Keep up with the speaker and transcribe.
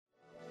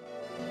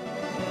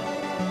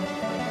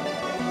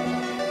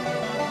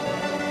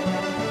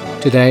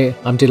Today,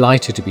 I'm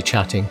delighted to be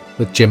chatting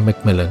with Jim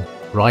McMillan.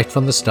 Right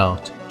from the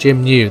start,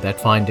 Jim knew that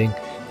finding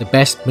the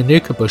best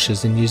Manuka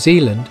bushes in New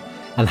Zealand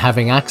and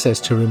having access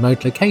to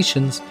remote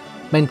locations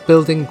meant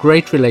building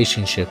great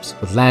relationships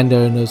with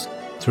landowners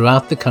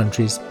throughout the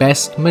country's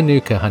best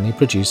Manuka honey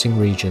producing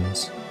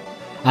regions.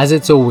 As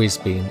it's always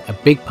been, a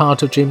big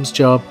part of Jim's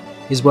job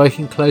is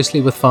working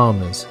closely with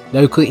farmers,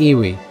 local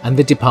iwi and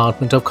the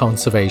Department of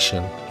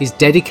Conservation. He's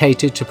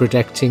dedicated to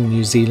protecting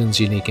New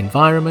Zealand's unique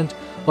environment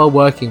while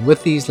working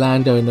with these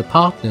landowner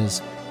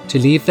partners to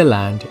leave the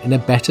land in a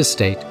better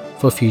state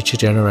for future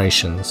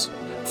generations.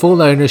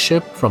 Full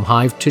ownership from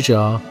hive to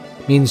jar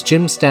means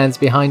Jim stands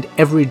behind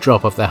every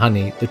drop of the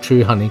honey the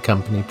True Honey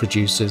Company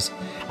produces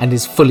and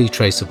is fully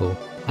traceable.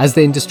 As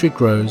the industry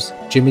grows,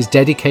 Jim is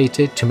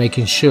dedicated to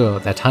making sure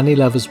that honey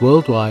lovers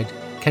worldwide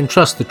can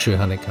trust the True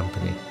Honey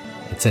Company.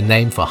 It's a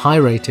name for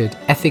high-rated,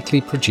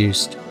 ethically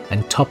produced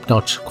and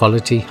top-notch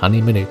quality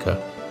honey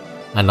Manuka.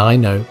 And I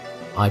know,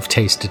 I've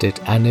tasted it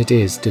and it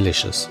is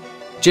delicious.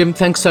 Jim,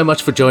 thanks so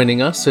much for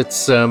joining us.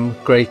 It's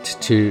great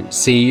to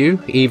see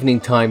you. Evening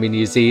time in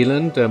New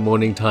Zealand,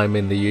 morning time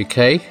in the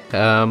UK.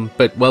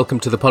 But welcome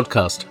to the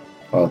podcast.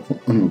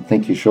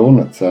 Thank you, Sean.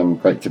 It's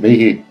great to be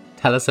here.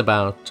 Tell us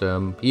about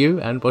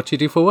you and what you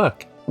do for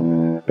work.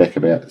 Back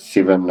about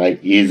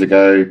 7-8 years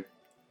ago,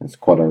 there's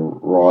quite a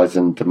rise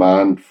in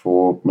demand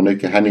for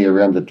Manuka honey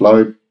around the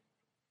globe.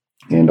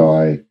 And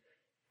I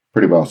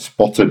pretty well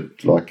spotted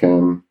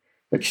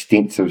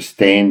extensive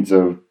stands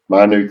of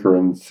Manuka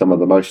in some of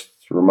the most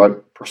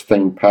remote,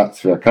 pristine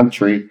parts of our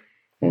country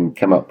and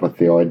come up with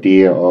the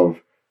idea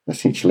of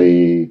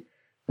essentially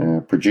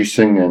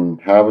producing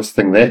and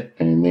harvesting that,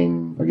 and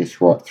then I guess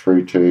right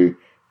through to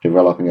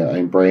developing our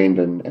own brand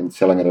and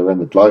selling it around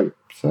the globe.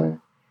 So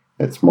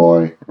that's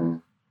my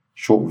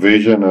short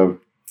version of,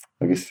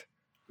 I guess,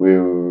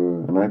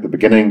 the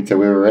beginning to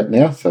where we're at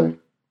now. So,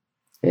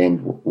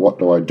 and what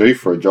do I do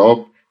for a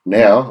job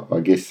now?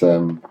 I guess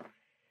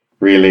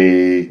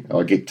really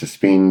I get to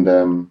spend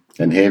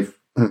and have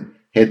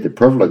had the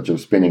privilege of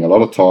spending a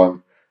lot of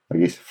time, I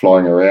guess,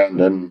 flying around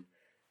in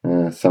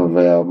some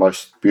of our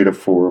most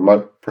beautiful,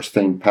 remote,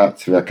 pristine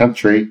parts of our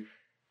country,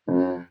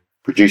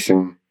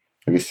 producing,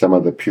 I guess, some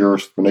of the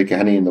purest Manuka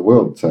honey in the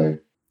world. So,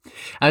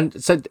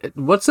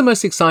 what's the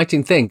most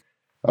exciting thing?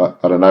 I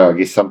don't know. I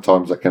guess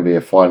sometimes it can be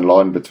a fine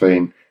line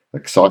between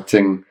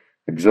exciting,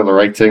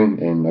 exhilarating,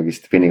 and I guess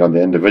depending on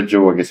the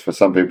individual, I guess for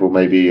some people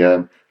maybe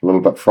a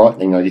little bit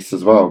frightening, I guess,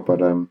 as well.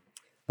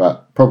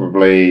 But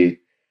probably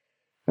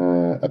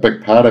a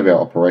big part of our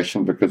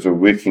operation, because we're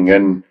working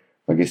in,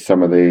 I guess,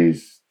 some of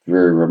these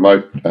very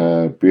remote,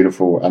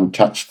 beautiful,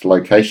 untouched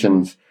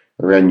locations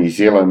around New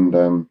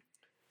Zealand.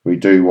 We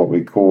do what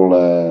we call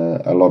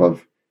a lot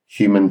of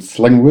human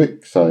sling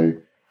work. So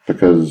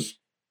because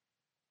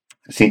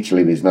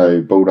essentially there's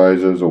no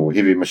bulldozers or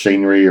heavy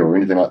machinery or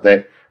anything like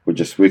that, we're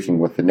just working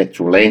with the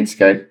natural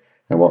landscape.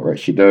 And what we're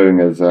actually doing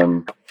is,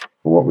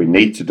 what we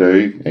need to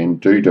do and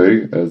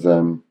do is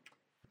a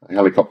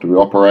helicopter we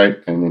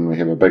operate, and then we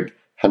have a big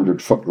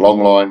 100-foot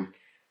long line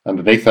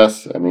underneath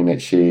us, and then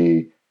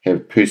actually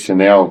have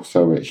personnel.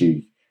 So we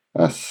actually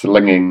are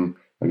slinging,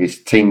 I guess,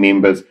 team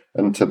members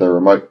into the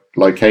remote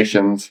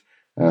locations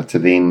to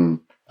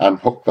then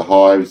unhook the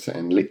hives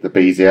and let the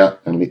bees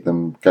out and let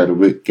them go to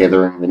work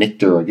gathering the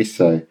nectar, I guess.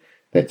 So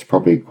that's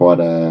probably quite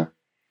a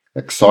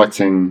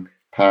exciting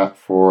part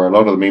for a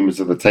lot of the members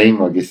of the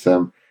team, I guess,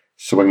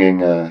 swinging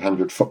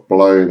 100 foot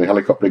below the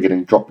helicopter,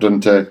 getting dropped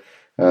into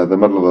the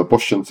middle of the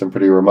bush in some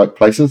pretty remote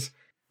places.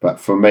 But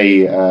for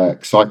me,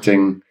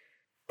 exciting,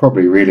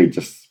 probably really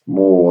just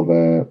more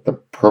the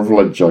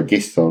privilege, I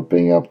guess, of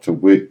being able to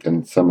work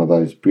in some of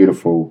those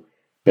beautiful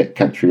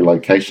backcountry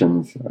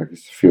locations. I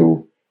just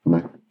feel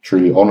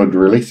truly honoured,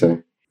 really.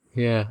 So,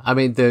 yeah, I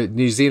mean, the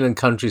New Zealand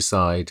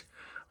countryside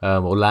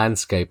or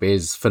landscape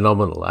is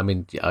phenomenal. I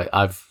mean,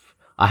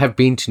 I have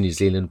been to New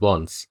Zealand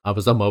once. I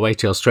was on my way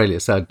to Australia,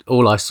 so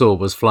all I saw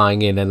was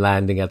flying in and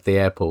landing at the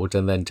airport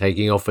and then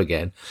taking off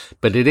again.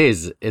 But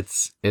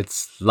it's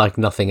like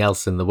nothing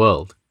else in the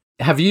world.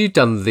 Have you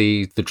done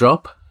the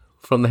drop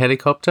from the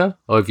helicopter,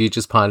 or have you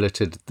just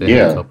piloted the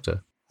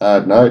helicopter?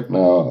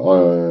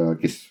 No.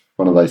 I guess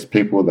one of those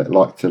people that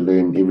like to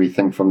learn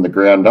everything from the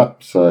ground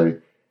up. So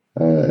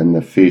in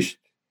the first,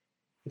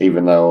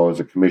 even though I was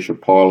a commercial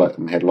pilot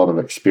and had a lot of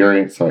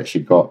experience, I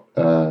actually got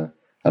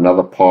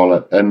another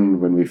pilot in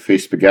when we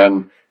first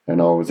began,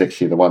 and I was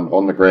actually the one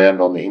on the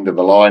ground on the end of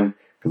the line,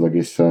 because I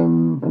guess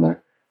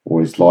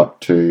always like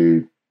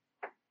to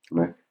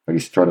I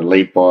guess try to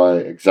lead by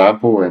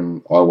example,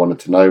 and I wanted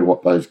to know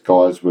what those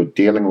guys were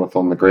dealing with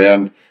on the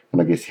ground,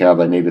 and I guess how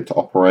they needed to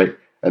operate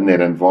in that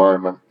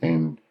environment.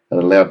 And it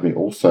allowed me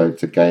also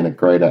to gain a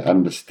greater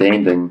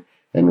understanding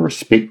and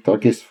respect, I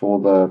guess, for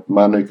the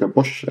Manuka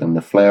bush and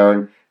the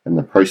flowering and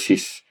the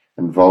process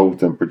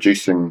involved in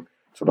producing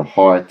sort of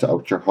high to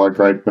ultra high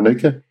grade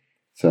Manuka.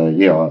 So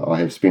yeah, I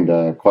have spent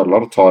quite a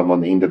lot of time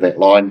on the end of that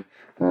line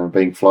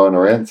being flown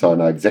around, so I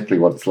know exactly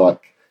what it's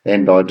like,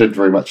 and I did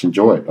very much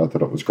enjoy it. I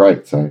thought it was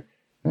great. So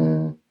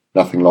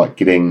nothing like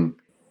getting,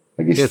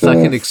 I guess, it's like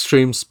an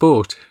extreme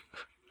sport.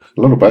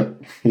 A little bit,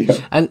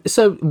 yeah. And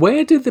so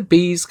where do the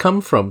bees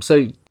come from?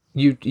 So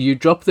you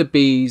drop the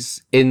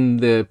bees in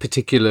the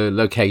particular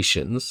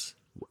locations.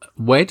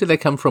 Where do they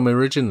come from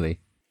originally?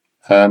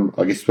 I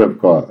guess we've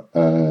got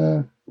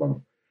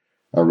well,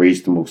 a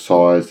reasonable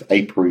sized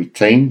apiary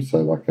team, so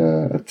like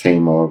a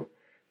team of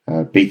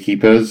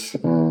beekeepers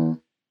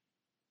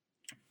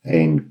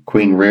and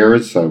queen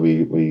rearers. So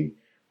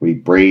we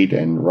breed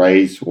and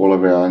raise all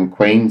of our own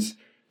queens,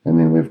 and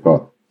then we've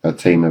got a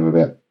team of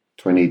about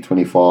 20,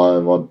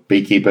 25 odd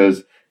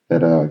beekeepers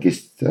that are, I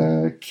guess,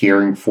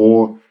 caring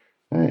for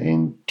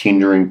and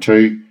tendering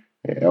to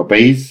our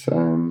bees.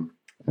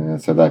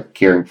 So they're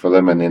caring for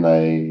them, and then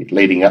they,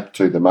 leading up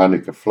to the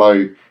Manuka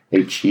flow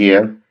each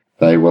year,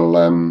 they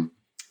will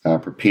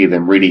prepare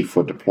them ready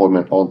for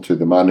deployment onto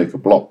the Manuka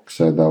block.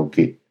 So they'll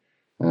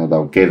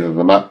gather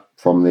them up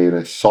from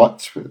their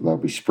sites. They'll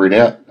be spread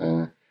out,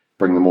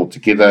 bring them all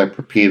together,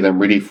 prepare them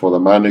ready for the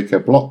Manuka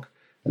block,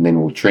 and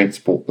then we'll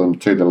transport them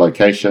to the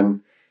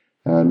location,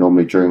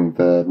 normally during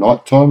the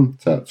night time,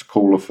 so it's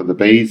cooler for the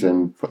bees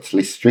and puts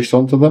less stress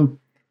onto them.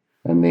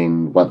 And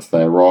then once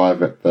they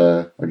arrive at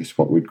the, I guess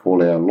what we'd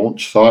call our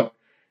launch site,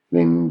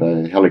 then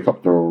the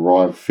helicopter will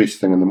arrive first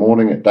thing in the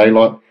morning at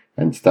daylight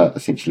and start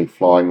essentially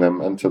flying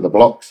them into the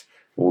blocks.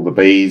 All the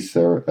bees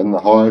are in the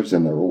hives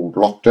and they're all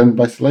locked in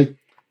basically.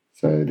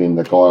 So then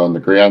the guy on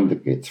the ground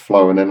that gets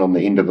flown in on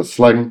the end of the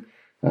sling,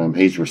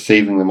 he's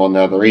receiving them on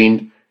the other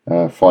end,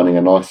 finding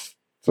a nice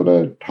sort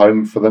of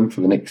home for them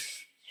for the next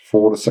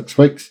 4 to 6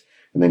 weeks,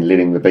 and then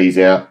letting the bees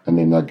out, and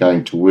then they're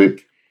going to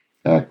work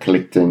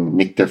collecting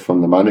nectar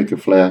from the Manuka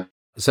flower.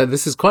 So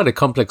this is quite a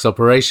complex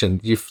operation.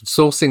 You're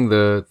sourcing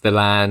the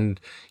land,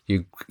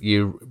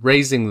 you're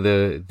raising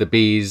the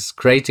bees,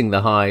 creating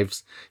the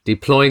hives,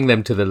 deploying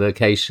them to the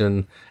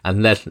location,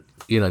 and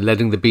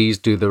letting the bees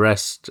do the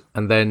rest,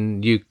 and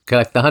then you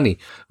collect the honey.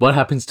 What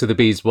happens to the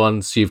bees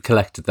once you've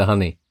collected the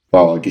honey?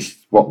 Well, I guess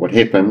what would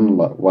happen,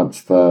 like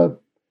once the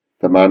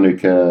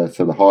Manuka,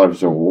 so the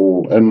hives are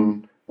all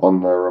in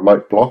on the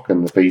remote block,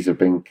 and the bees have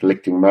been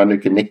collecting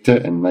Manuka nectar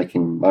and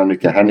making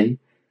Manuka honey.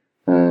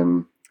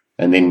 And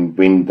then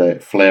when the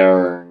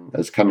flowering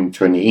is coming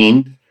to an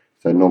end,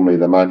 so normally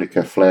the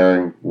Manuka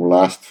flowering will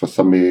last for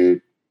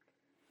somewhere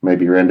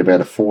maybe around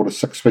about a 4 to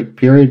 6 week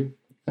period.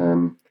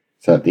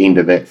 So at the end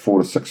of that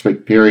 4 to 6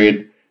 week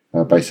period,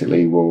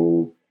 basically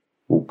we'll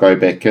go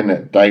back in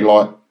at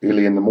daylight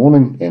early in the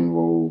morning,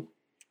 and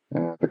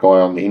the guy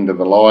on the end of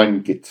the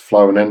line gets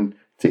flown in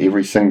to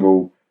every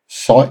single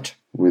site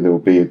where there will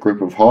be a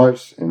group of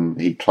hives, and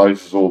he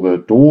closes all the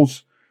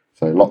doors,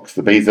 so he locks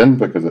the bees in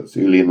because it's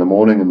early in the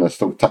morning and they're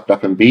still tucked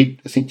up in bed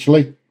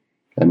essentially.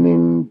 And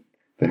then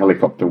the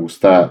helicopter will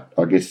start,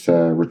 I guess,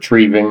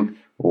 retrieving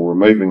or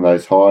removing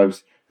those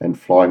hives and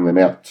flying them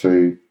out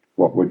to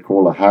what we'd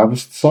call a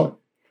harvest site,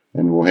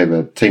 and we'll have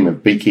a team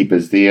of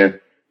beekeepers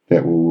there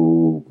that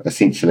will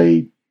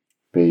essentially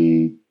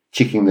be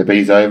checking the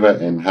bees over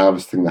and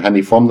harvesting the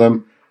honey from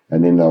them,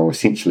 and then they'll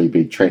essentially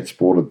be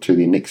transported to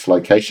their next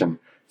location.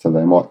 So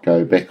they might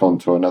go back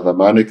onto another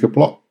Manuka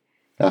block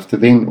after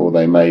then, or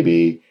they may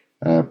be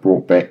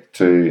brought back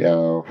to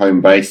our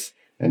home base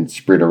and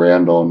spread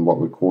around on what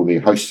we call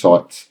their host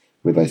sites,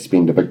 where they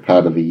spend a big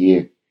part of the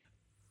year.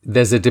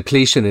 There's a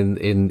depletion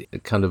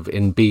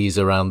in bees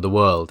around the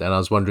world, and I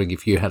was wondering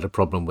if you had a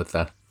problem with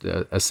that,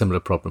 a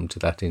similar problem to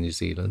that in New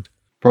Zealand.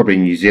 Probably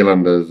New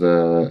Zealand is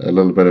a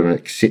little bit of an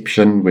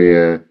exception,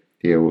 where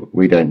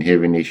we don't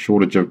have any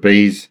shortage of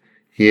bees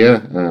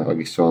here. I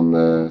guess on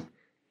the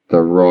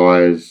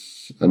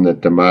rise in the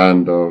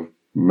demand of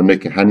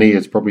Manuka honey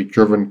has probably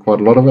driven quite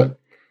a lot of it.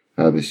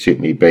 There's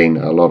certainly been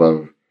a lot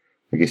of,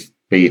 I guess,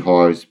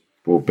 beehives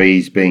or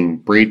bees being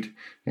bred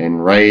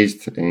and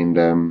raised,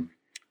 and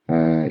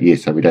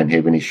so we don't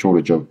have any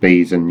shortage of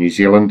bees in New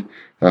Zealand,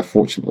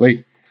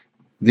 fortunately.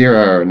 There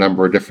are a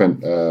number of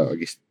different,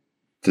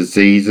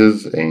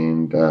 diseases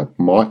and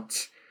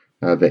mites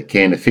that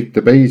can affect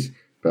the bees,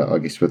 but I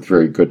guess with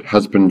very good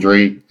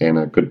husbandry and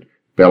a good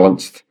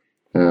balanced,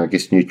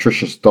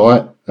 nutritious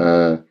diet,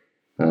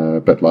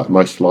 but like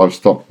most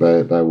livestock,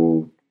 they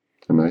will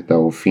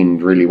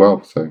fend really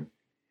well. So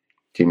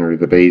generally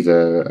the bees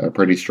are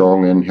pretty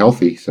strong and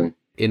healthy. So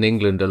in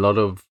England, a lot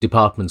of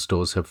department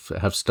stores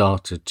have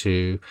started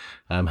to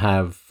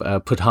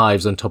put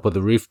hives on top of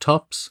the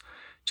rooftops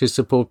to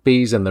support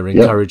bees, and they're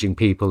encouraging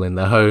people in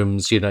their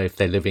homes, if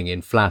they're living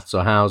in flats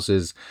or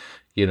houses,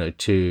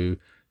 to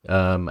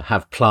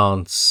have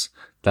plants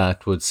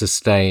that would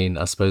sustain,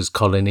 I suppose,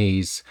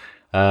 colonies.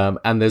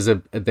 And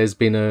there's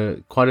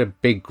been quite a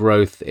big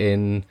growth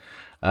in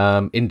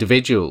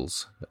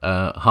individuals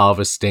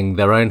harvesting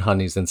their own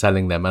honeys and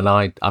selling them. And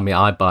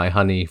I buy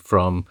honey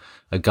from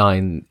a guy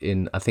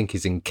in I think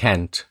he's in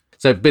Kent.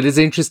 So, but it's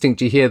interesting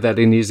to hear that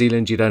in New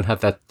Zealand you don't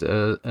have that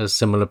a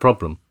similar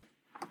problem.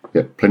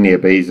 Yeah, plenty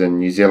of bees in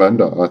New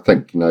Zealand. I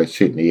think,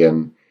 certainly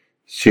in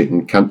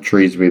certain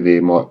countries where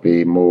there might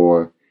be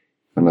more,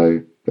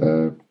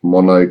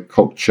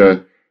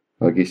 monoculture,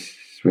 I guess,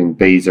 when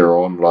bees are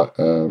on like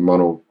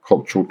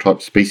monocultural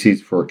type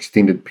species for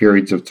extended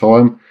periods of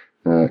time,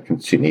 can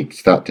certainly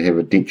start to have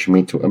a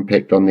detrimental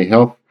impact on their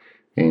health,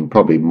 and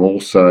probably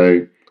more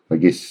so, I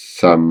guess,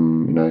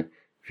 some,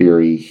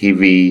 very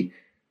heavy,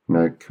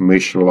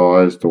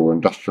 commercialized or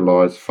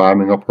industrialized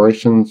farming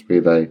operations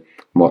where they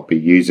might be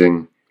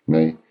using,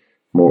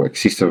 more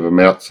excessive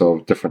amounts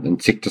of different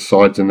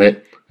insecticides and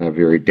that are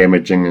very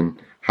damaging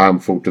and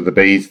harmful to the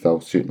bees.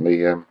 They'll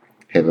certainly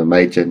have a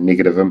major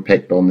negative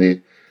impact on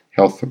their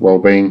health and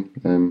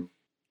well-being.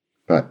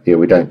 But yeah,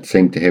 we don't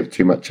seem to have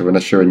too much of an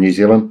issue in New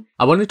Zealand.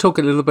 I want to talk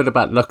a little bit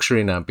about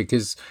luxury now,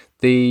 because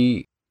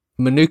the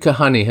Manuka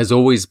honey has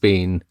always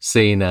been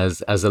seen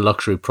as a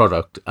luxury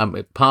product.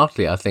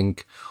 Partly, I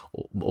think,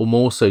 or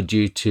more so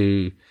due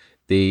to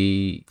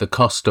the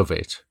cost of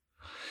it.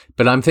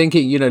 But I'm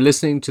thinking,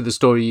 listening to the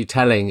story you're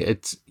telling,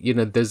 it's,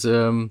 there's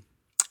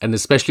and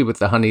especially with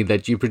the honey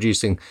that you're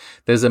producing,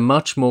 there's a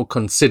much more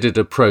considered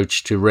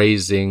approach to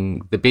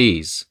raising the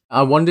bees.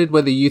 I wondered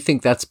whether you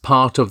think that's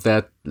part of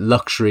that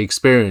luxury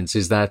experience,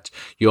 is that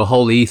your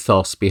whole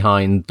ethos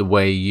behind the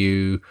way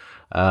you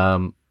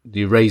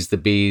raise the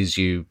bees,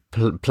 you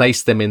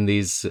place them in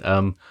these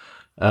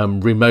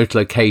remote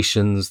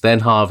locations, then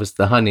harvest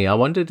the honey. I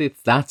wondered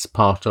if that's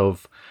part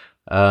of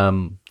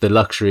the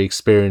luxury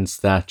experience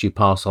that you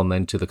pass on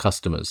then to the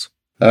customers.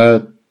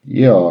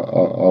 Yeah,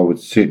 I would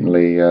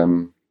certainly,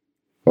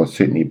 I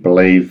certainly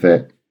believe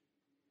that,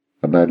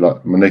 I don't know,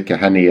 like Manuka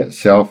honey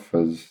itself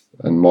is,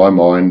 in my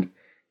mind,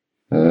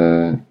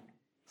 I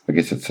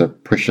guess it's a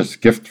precious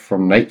gift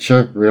from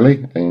nature,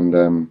 really,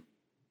 and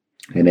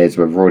as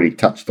we've already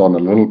touched on a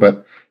little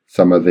bit,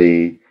 some of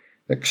the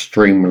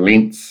extreme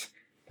lengths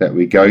that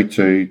we go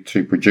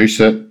to produce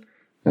it,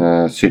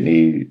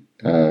 certainly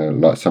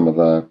like some of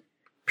the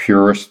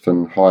purest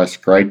and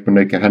highest grade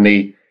Manuka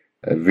honey,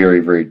 are very,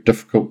 very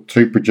difficult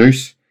to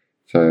produce.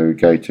 So we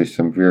go to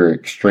some very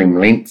extreme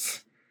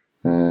lengths,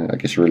 I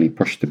guess really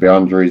push the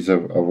boundaries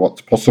of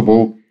what's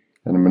possible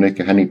in a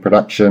Manuka honey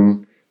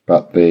production.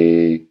 But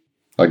a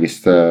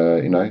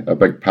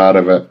big part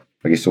of it,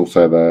 I guess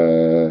also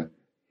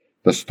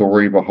the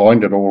story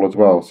behind it all as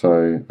well.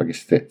 So I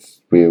guess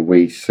that's where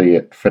we see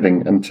it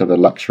fitting into the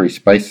luxury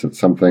space. It's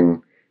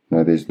something,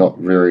 there's not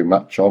very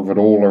much of it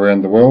all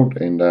around the world,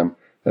 and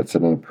it's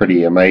a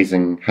pretty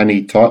amazing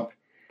honey type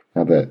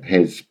that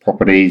has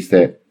properties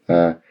that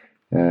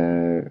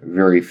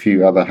very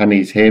few other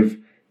honeys have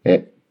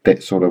at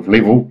that sort of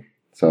level.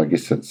 So I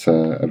guess it's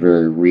a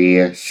very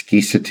rare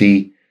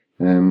scarcity,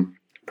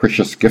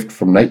 precious gift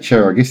from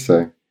nature, I guess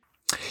so.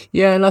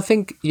 Yeah, and I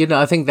think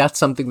that's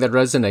something that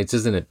resonates,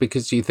 isn't it?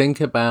 Because you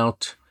think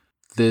about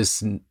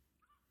this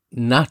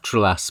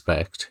natural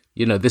aspect,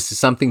 this is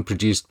something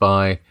produced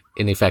by,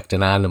 in effect,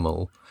 an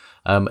animal.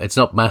 It's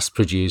not mass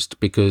produced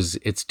because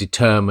it's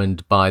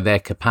determined by their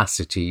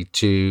capacity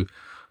to,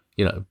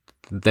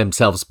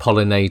 themselves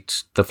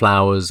pollinate the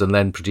flowers and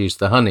then produce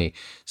the honey.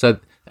 So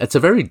it's a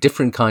very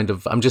different kind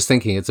of, I'm just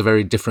thinking it's a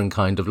very different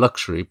kind of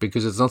luxury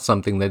because it's not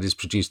something that is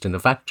produced in a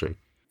factory.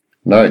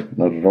 No,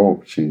 not at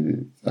all. She's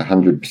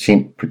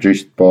 100%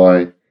 produced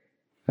by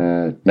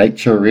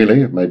nature,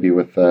 really, maybe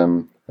with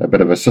a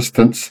bit of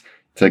assistance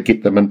to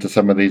get them into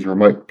some of these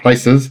remote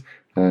places.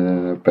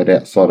 But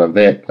outside of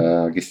that,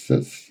 I guess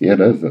it's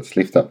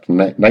left up to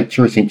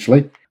nature,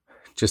 essentially.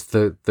 Just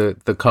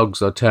the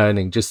cogs are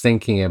turning. Just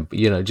thinking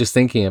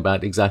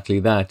about exactly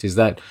that. Is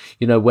that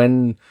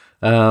when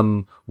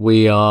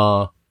we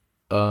are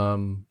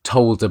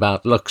told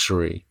about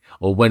luxury,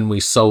 or when we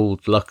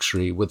sold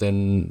luxury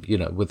within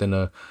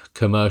a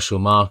commercial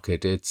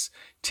market, it's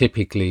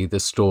typically the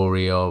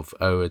story of,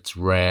 it's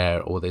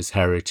rare, or there's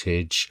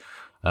heritage,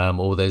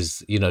 or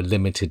there's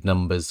limited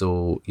numbers,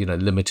 or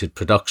limited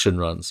production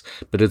runs,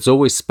 but it's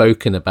always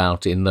spoken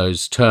about in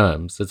those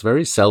terms. It's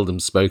very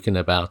seldom spoken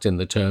about in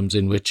the terms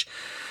in which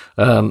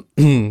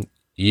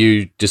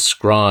you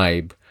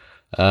describe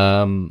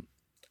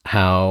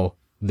how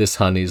this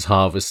honey is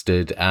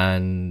harvested,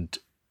 and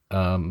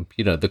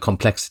the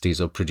complexities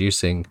of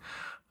producing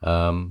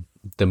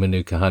the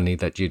Manuka honey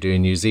that you do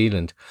in New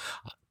Zealand.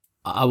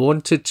 I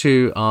wanted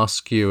to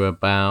ask you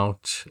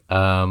about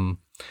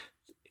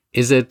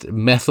is it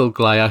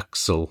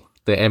methylglyoxal,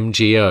 the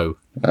MGO?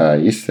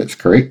 Yes, that's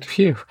correct.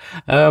 Phew.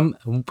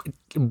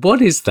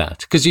 What is that?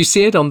 Because you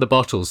see it on the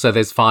bottle, so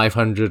there's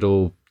 500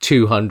 or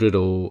 200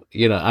 or,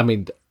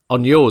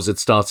 on yours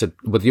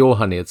with your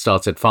honey, it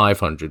starts at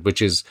 500,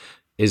 which is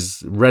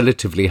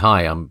relatively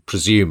high, I'm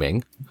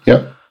presuming.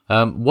 Yep.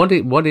 What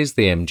is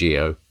the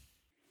MGO?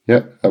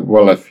 Yeah,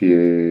 well, if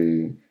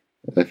you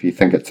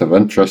think it's of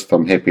interest,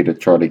 I'm happy to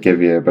try to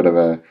give you a bit of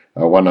a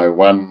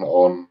 101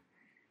 on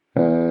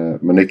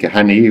Manuka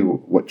honey,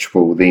 which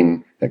will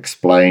then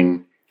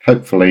explain,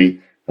 hopefully,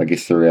 I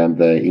guess, around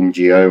the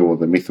MGO or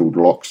the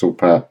methylglyoxal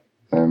part.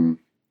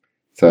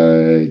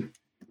 So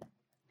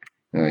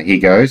here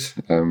goes.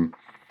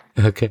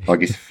 Okay. I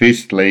guess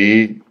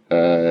firstly,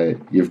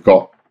 you've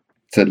got,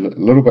 it's a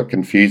little bit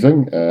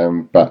confusing,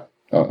 but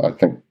I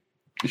think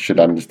you should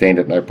understand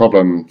it no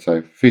problem.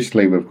 So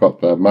firstly, we've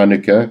got the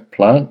Manuka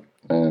plant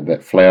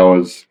that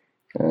flowers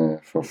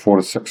for 4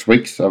 to 6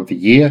 weeks of the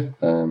year,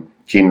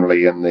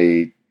 generally in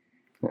the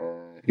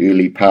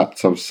early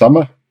parts of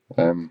summer,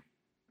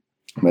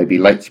 maybe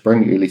late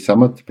spring, early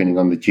summer, depending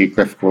on the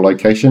geographical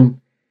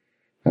location.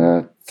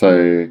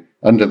 So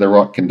under the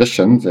right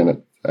conditions,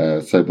 and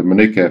so the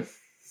Manuka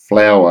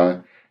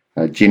flower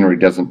generally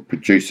doesn't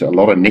produce a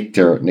lot of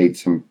nectar. It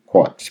needs some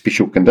quite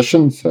special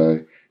conditions,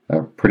 so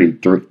pretty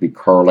directly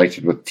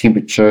correlated with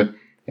temperature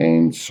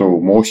and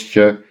soil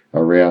moisture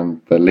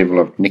around the level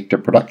of nectar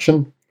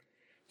production.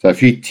 So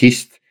if you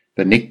test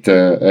the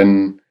nectar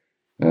in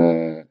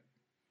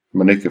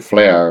Manuka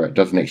flower, it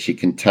doesn't actually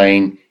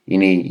contain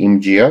any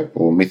MgO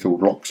or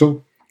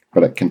methyl-gloxyl,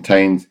 but it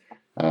contains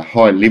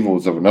high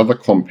levels of another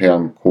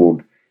compound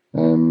called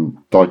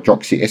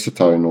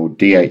dihydroxyacetone or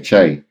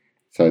DHA.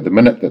 So the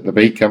minute that the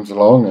bee comes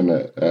along and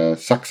it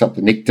sucks up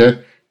the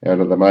nectar out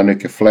of the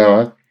Manuka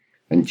flower,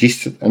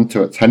 ingests it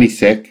into its honey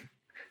sac,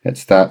 it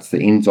starts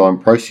the enzyme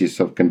process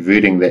of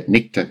converting that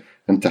nectar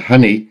into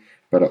honey,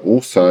 but it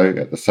also,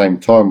 at the same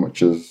time,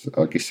 which is,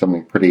 I guess,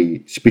 something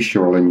pretty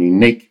special and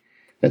unique,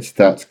 it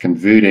starts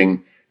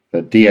converting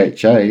the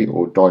DHA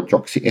or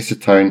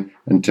dihydroxyacetone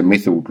into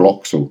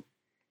methyl-gloxyl.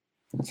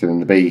 And so then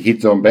the bee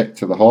heads on back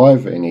to the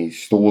hive and he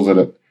stores it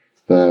at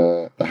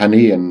the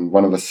honey in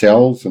one of the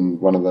cells and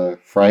one of the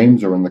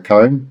frames or in the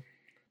comb.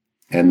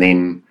 And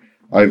then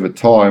over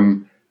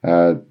time,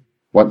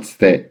 once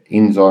that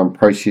enzyme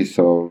process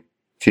of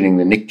turning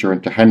the nectar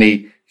into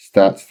honey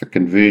starts the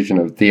conversion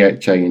of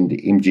DHA into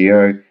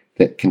MgO,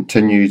 that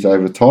continues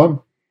over time.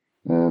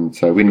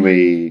 So when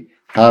we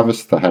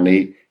harvest the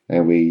honey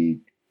and we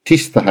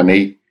test the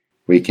honey,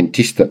 we can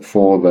test it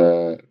for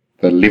the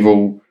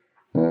level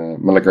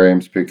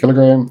milligrams per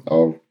kilogram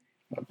of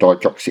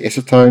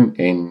dihydroxyacetone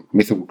and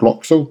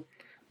methyl-gloxyl,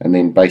 and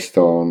then based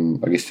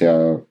on, I guess,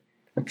 our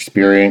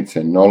experience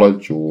and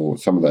knowledge or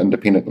some of the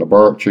independent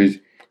laboratories,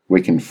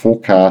 we can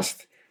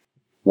forecast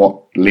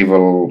what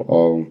level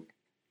of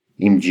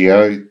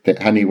MgO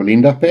that honey will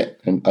end up at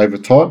and over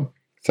time.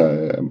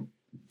 So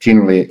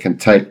generally it can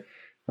take,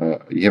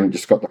 you haven't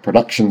just got the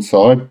production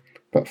side,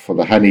 but for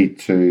the honey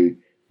to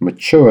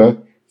mature,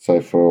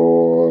 so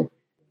for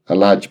a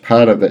large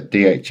part of that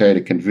DHA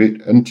to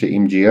convert into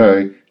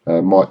MgO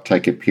might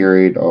take a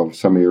period of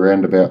somewhere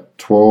around about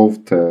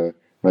 12 to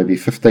maybe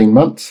 15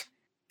 months.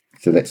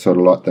 So that's sort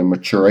of like the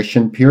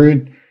maturation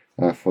period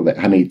for that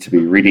honey to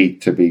be ready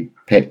to be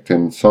packed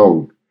and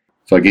sold.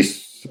 So I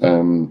guess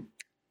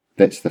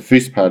that's the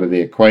first part of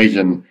the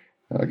equation.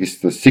 I guess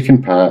the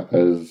second part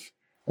is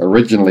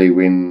originally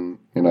when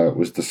it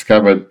was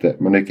discovered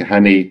that Manuka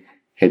honey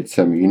had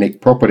some unique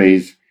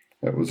properties.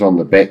 It was on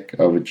the back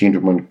of a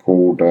gentleman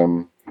called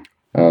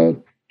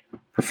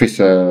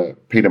Professor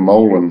Peter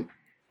Molan,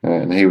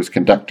 and he was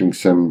conducting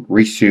some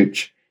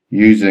research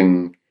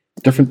using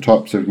different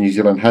types of New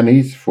Zealand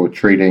honeys for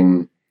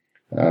treating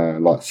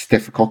like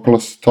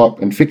Staphylococcus type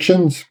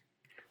infections,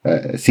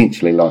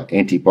 essentially like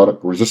antibiotic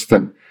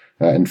resistant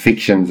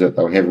infections that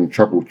they were having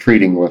trouble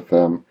treating with,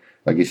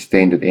 I guess,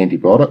 standard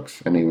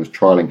antibiotics. And he was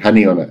trialing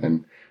honey on it.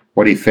 And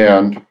what he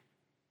found,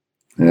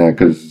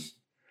 because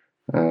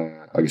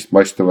I guess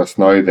most of us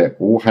know that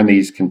all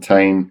honeys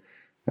contain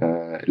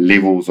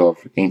levels of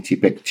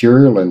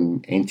antibacterial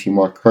and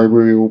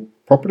antimicrobial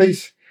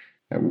properties.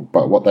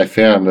 But what they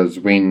found is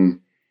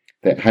when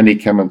that honey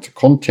came into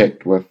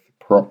contact with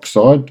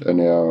peroxide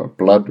in our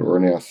blood or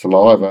in our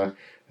saliva,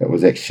 it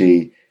was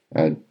actually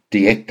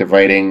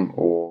deactivating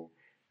or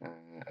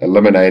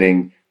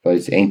eliminating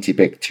those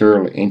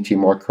antibacterial,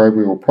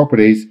 antimicrobial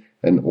properties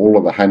in all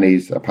of the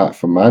honeys apart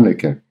from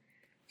Manuka.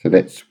 So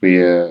that's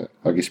where,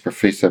 I guess,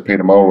 Professor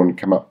Peter Molan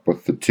came up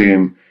with the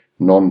term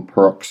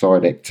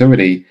non-peroxide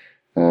activity.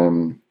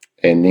 And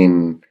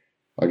then,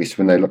 I guess,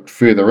 when they looked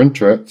further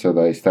into it, so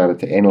they started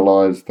to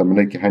analyse the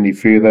Manuka honey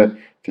further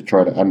to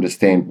try to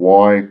understand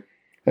why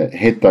it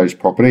had those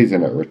properties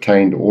and it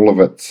retained all of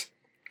its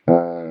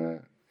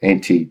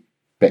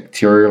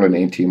antibacterial and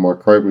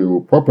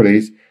antimicrobial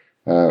properties,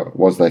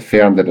 was they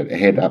found that it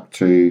had up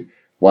to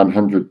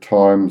 100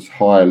 times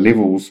higher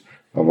levels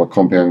of a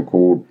compound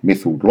called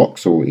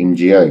methyl-gloxyl,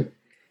 MgO.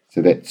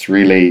 So that's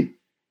really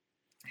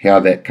how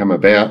that come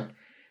about.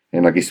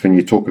 And I guess when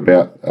you talk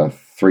about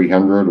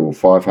 300 or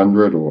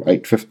 500 or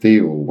 850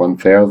 or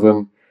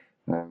 1000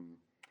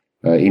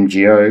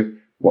 MgO,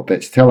 what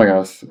that's telling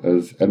us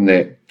is in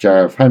that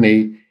jar of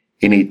honey,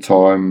 any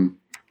time,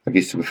 I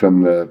guess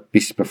within the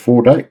best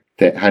before date,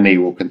 that honey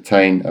will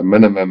contain a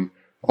minimum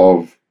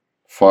of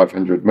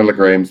 500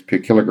 milligrams per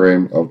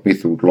kilogram of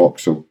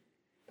methyl-gloxyl.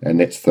 And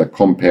that's the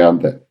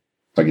compound that,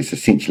 I guess,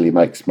 essentially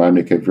makes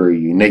Manuka very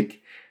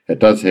unique. It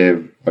does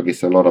have, I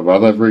guess, a lot of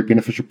other very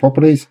beneficial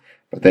properties,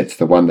 but that's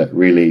the one that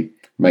really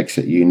makes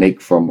it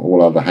unique from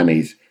all other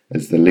honeys,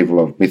 is the level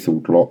of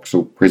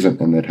methyl-gloxyl present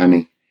in that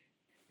honey.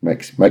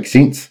 Makes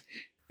sense?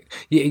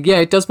 Yeah,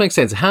 it does make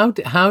sense.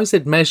 How is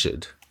it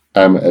measured?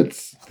 How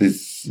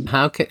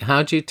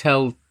do you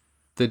tell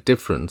the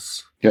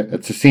difference? Yeah,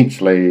 it's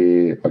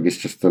essentially, I guess,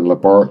 just a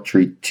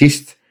laboratory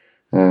test.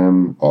 I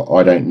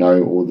don't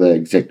know all the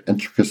exact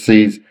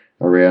intricacies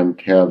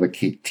around how the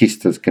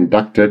test is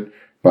conducted,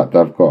 but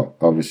they've got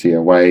obviously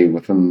a way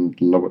within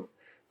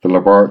the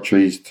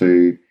laboratories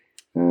to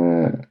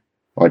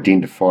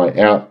identify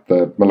out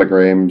the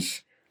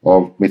milligrams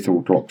of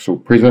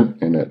methylgloxal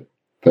present, and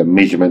the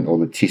measurement or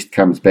the test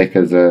comes back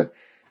as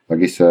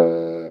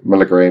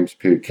milligrams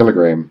per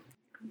kilogram,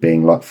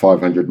 being like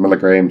 500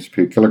 milligrams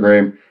per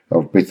kilogram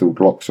of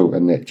methylgloxal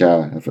in that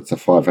jar if it's a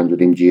 500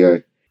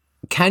 MGO.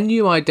 Can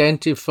you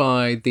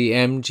identify the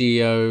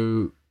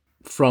MGO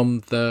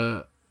from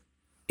the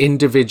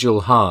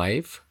individual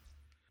hive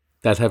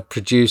that have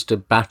produced a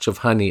batch of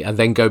honey and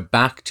then go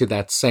back to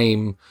that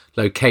same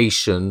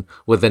location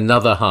with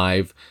another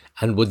hive,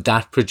 and would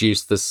that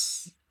produce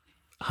this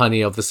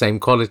honey of the same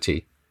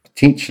quality?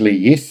 Potentially,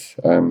 yes.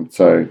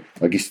 So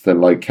I guess the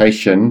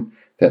location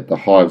that the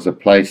hives are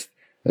placed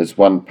is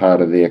one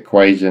part of the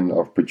equation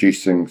of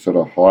producing sort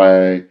of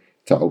high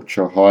to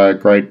ultra higher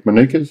grade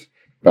Manukas,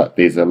 but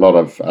there's a lot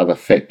of other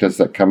factors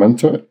that come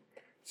into it.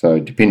 So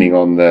depending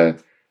on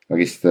the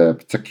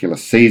particular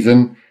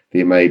season,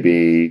 there may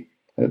be,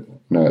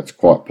 it's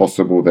quite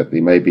possible that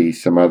there may be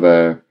some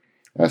other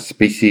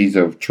species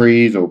of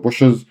trees or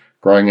bushes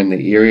growing in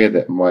the area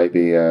that might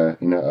be a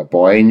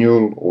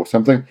biennial or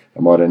something.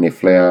 It might only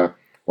flower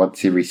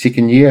once every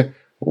second year,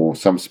 or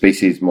some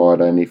species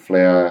might only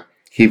flower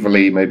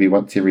heavily maybe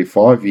once every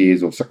 5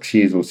 years or 6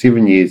 years or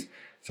 7 years.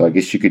 So I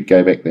guess you could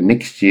go back the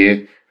next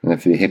year, and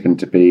if there happened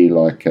to be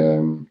like,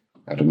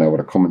 I don't know what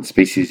a common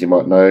species you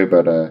might know,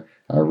 but a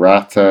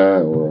rata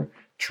or a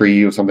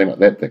tree or something like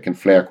that can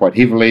flower quite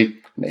heavily,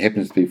 and it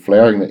happens to be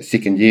flowering that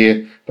second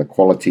year, the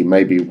quality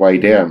may be way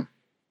down.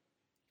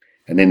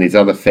 And then there's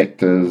other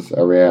factors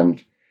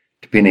around,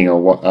 depending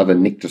on what other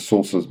nectar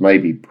sources may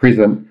be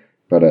present,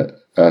 but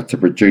to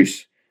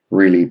produce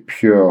really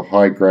pure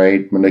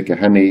high-grade Manuka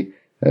honey,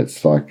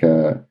 it's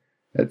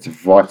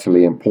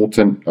vitally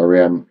important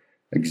around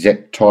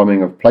exact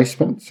timing of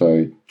placement.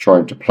 So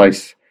trying to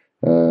place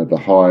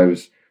the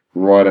hives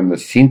right in the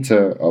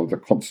center of the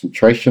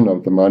concentration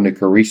of the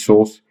Manuka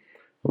resource,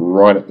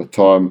 right at the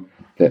time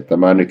that the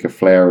Manuka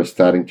flower is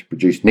starting to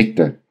produce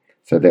nectar.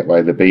 So that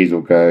way the bees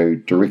will go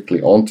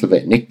directly onto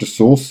that nectar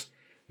source,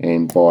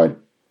 and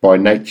by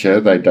nature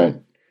they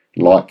don't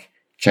like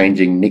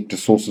changing nectar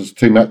sources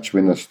too much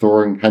when they're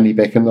storing honey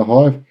back in the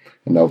hive,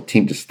 and they'll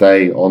tend to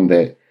stay on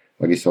that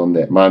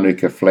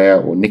Manuka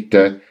flower or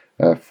nectar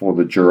for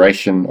the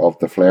duration of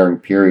the flowering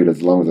period,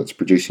 as long as it's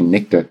producing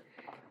nectar.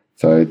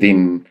 So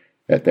then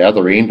at the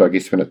other end, I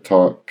guess when it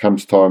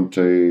comes time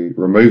to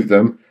remove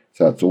them,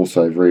 so it's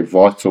also very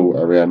vital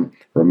around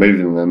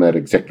removing them at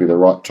exactly the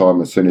right time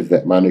as soon as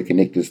that Manuka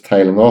nectar is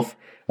tailing off.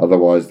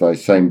 Otherwise,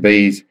 those same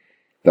bees,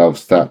 they'll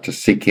start to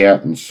seek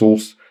out and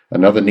source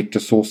another nectar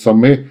source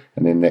somewhere,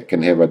 and then that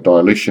can have a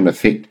dilution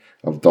effect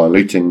of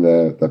diluting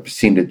the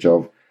percentage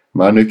of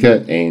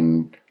Manuka,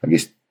 and I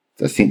guess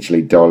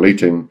essentially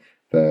diluting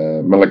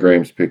the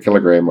milligrams per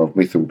kilogram of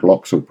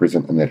methylgloxal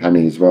present in that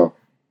honey as well.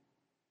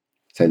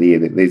 So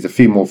there's a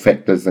few more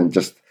factors than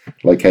just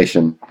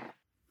location.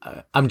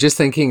 I'm just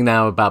thinking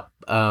now about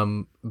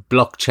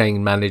blockchain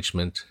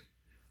management,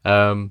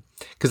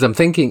 because I'm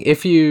thinking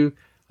if you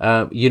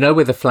know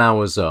where the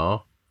flowers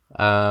are,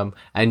 and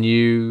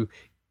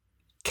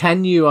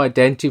can you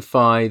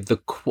identify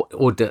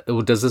or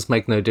does this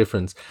make no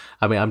difference?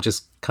 I mean, I'm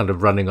just kind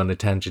of running on a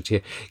tangent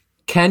here.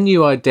 Can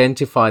you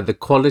identify the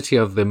quality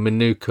of the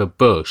Manuka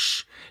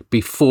bush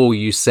before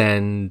you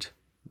send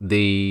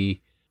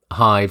the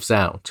hives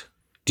out?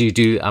 Do you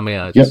do? I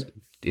mean, Yep.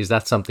 Is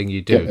that something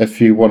you do? Yeah, if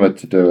you wanted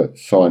to do it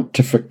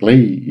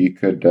scientifically, you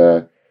could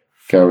go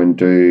and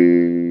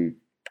do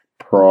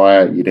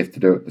prior. You'd have to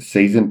do it the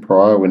season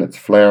prior when it's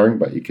flowering,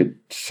 but you could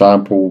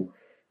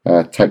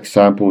take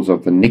samples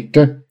of the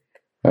nectar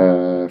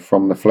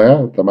from the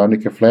flower, the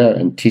Manuka flower,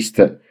 and test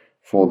it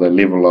for the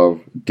level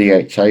of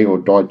DHA or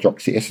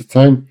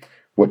dihydroxyacetone,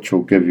 which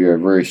will give you a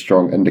very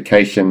strong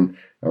indication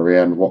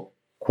around what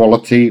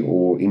quality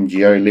or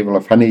MGO level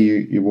of honey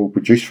you will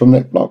produce from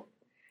that block.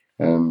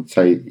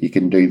 So you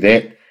can do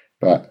that,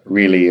 but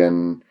really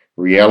in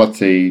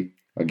reality,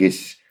 I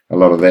guess a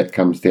lot of that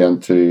comes down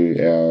to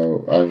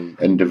our own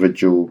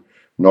individual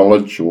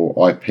knowledge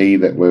or IP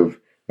that we've,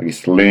 I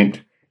guess,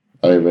 learnt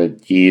over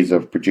years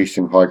of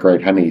producing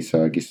high-grade honey.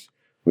 So I guess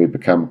we've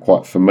become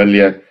quite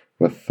familiar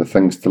with the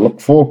things to look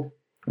for.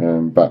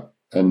 But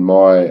in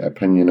my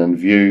opinion and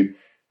view,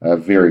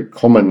 very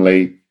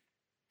commonly,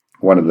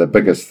 one of the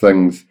biggest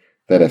things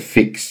that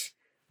affects,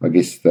 I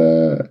guess,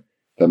 the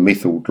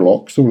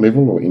methylgloxal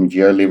level or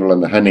MGO level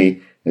in the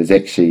honey is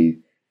actually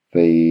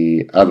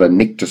the other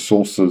nectar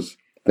sources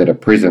that are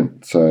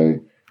present. So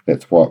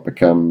that's why it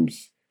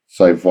becomes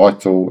so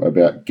vital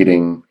about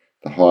getting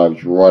the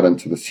hives right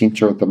into the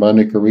centre of the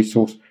Manuka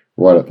resource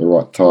right at the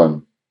right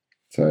time.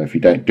 So if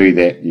you don't do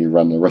that, you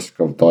run the risk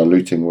of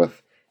diluting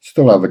with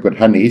still other good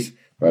honeys,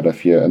 but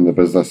if you're in the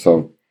business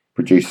of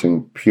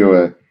producing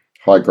pure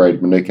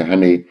high-grade Manuka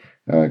honey,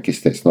 I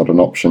guess that's not an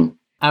option.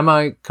 Am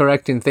I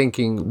correct in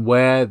thinking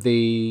where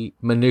the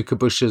Manuka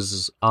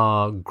bushes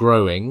are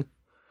growing,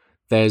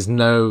 there's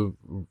no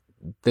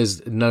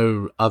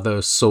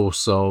other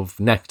source of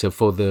nectar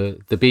for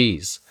the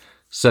bees?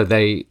 So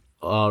they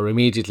are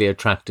immediately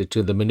attracted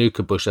to the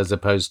Manuka bush as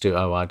opposed to,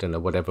 I don't know,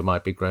 whatever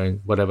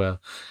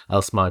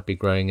else might be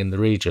growing in the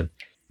region.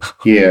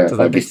 Yeah, Does I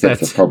that make guess that's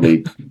sense?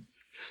 probably.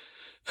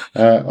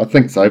 I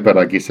think so, but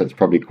I guess it's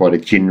probably quite a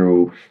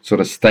general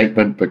sort of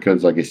statement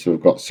because I guess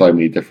we've got so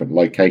many different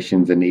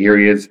locations in the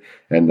areas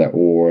and they're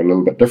all a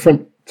little bit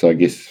different. So I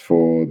guess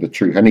for the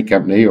True Honey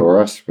Company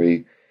or us,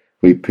 we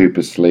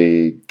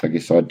purposely, I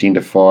guess,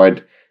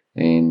 identified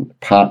and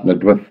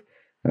partnered with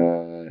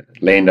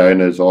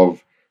landowners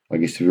of, I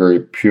guess, a very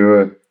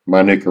pure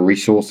Manuka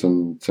resource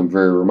in some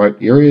very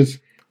remote areas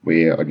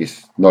where I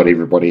guess not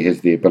everybody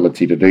has the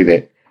ability to do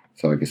that.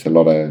 So I guess a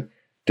lot of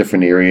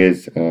different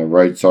areas,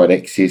 roadside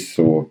access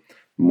or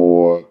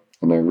more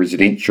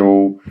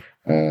residential,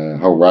 a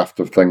whole raft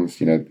of things.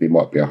 There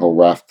might be a whole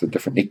raft of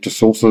different nectar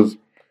sources.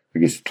 I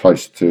guess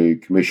close to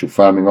commercial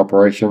farming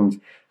operations.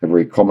 A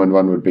very common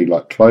one would be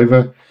like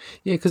clover.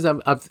 Yeah, because I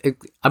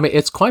mean,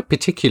 it's quite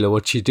particular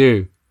what you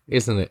do,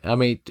 isn't it? I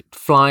mean,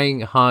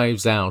 flying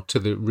hives out to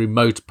the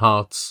remote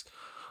parts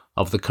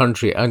of the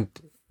country. And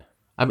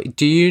I mean,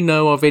 do you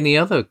know of any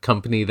other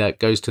company that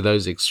goes to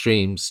those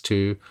extremes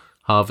to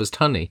harvest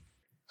honey?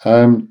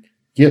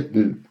 Yeah,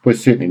 we're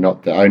certainly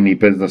not the only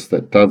business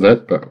that does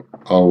it, but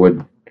I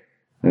would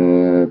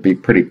be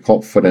pretty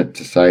confident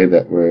to say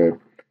that we're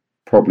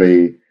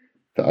probably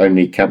the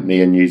only company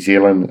in New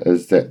Zealand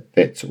is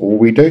that's all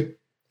we do.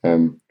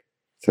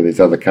 So there's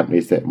other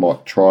companies that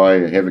might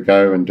try, have a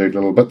go and do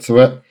little bits of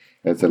it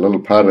as a little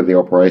part of the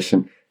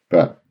operation,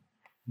 but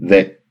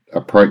that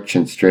approach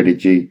and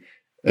strategy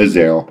is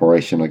our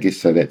operation, I guess.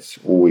 So that's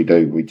all we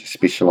do. We just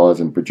specialise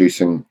in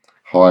producing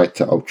high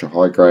to ultra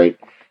high grade,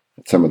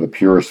 some of the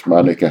purest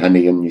Manuka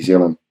honey in New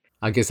Zealand.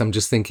 I guess I'm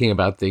just thinking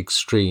about the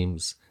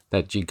extremes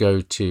that you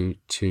go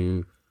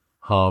to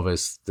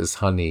harvest this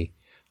honey,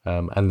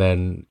 and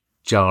then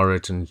jar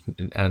it and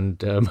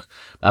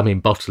I mean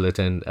bottle it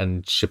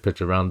and ship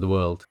it around the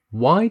world.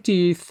 Why do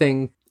you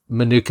think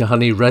Manuka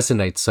honey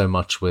resonates so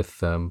much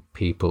with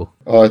people?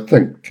 I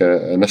think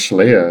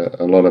initially a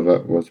lot of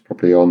it was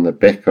probably on the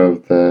back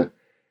of the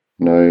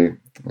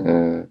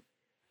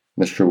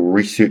initial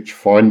research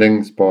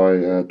findings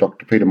by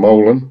Dr. Peter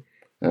Molan,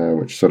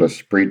 which sort of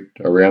spread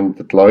around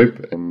the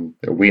globe and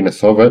the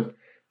awareness of it.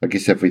 I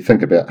guess if we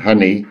think about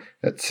honey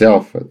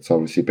itself, it's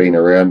obviously been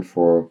around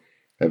for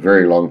a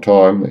very long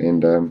time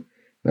and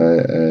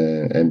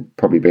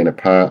probably been a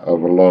part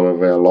of a lot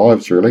of our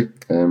lives, really.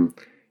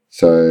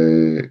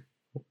 So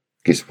I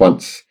guess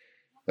once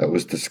it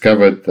was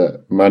discovered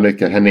that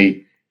Manuka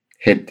honey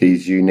had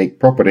these unique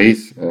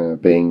properties,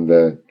 being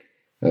the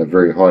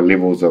very high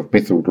levels of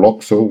methyl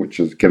loxyl, which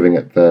is giving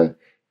it the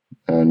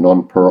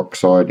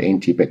non-peroxide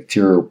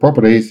antibacterial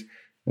properties,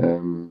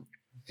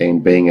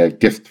 and being a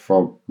gift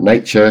from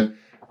nature,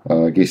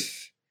 I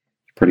guess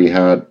pretty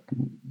hard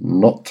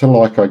not to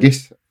like, I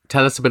guess.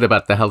 Tell us a bit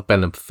about the health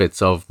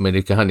benefits of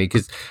Manuka honey,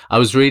 because I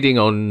was reading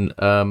on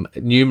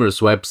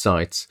numerous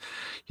websites,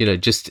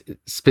 just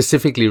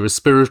specifically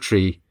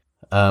respiratory.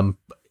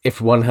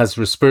 If one has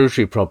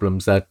respiratory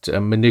problems, that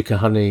Manuka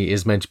honey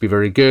is meant to be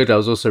very good. I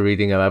was also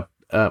reading about,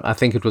 I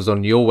think it was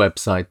on your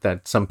website,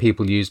 that some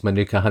people use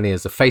Manuka honey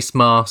as a face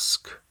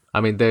mask.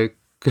 I mean, they're,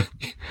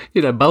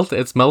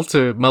 it's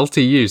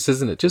multi-use,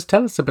 isn't it? Just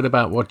tell us a bit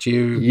about what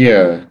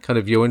kind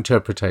of your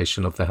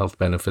interpretation of the health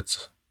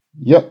benefits.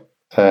 Yep.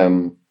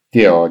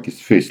 I guess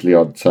firstly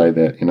I'd say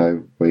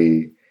that,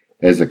 we,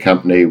 as a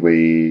company,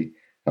 we're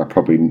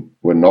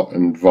not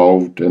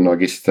involved in, I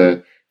guess,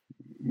 the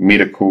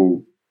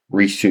medical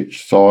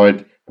research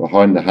side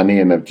behind the honey,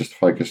 and they've just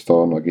focused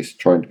on, I guess,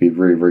 trying to be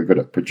very, very good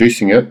at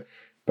producing it.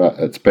 But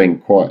it's been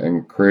quite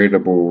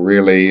incredible,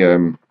 really. I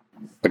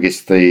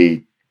guess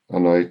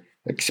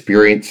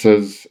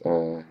experiences,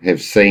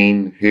 have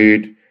seen,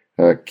 heard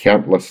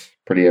countless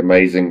pretty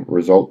amazing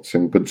results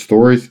and good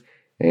stories.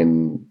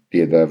 And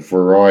the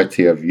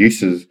variety of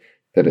uses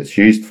that it's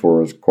used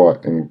for is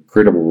quite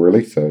incredible,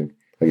 really. So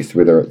I guess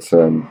whether it's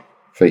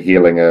for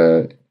healing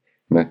a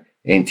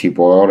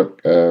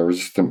antibiotic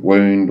resistant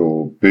wound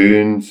or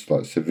burns,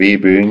 like severe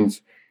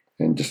burns,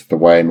 and just the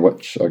way in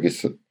which I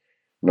guess it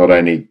not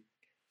only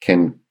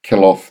can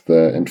kill off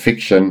the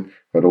infection,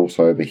 but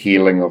also the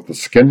healing of the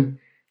skin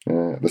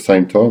at the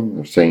same time.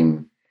 I've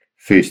seen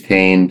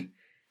firsthand,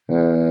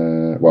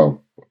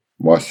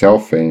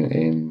 myself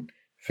and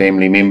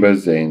family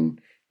members and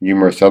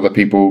numerous other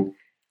people,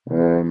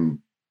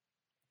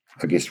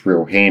 I guess,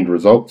 real hand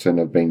results, and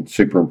I've been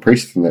super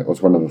impressed. And that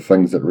was one of the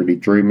things that really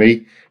drew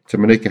me to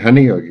Manuka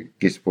honey. I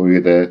guess were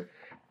the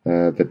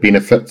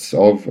benefits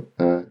of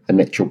a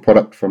natural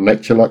product from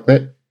nature like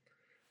that.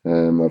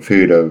 I've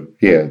heard of,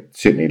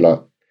 certainly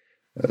like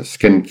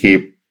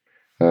skincare,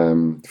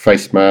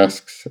 face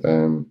masks,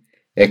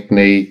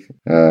 acne,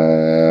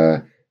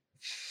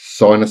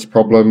 sinus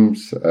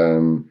problems,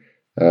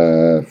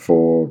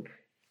 for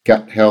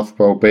gut health,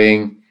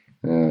 well-being.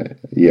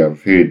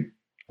 I've heard,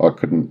 I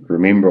couldn't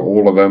remember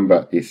all of them,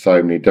 but there's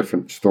so many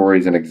different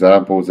stories and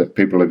examples that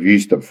people have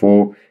used it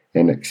for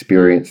and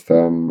experienced,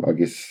 I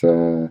guess,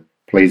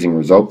 pleasing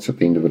results at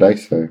the end of the day.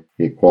 So,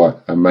 quite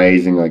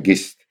amazing, I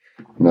guess,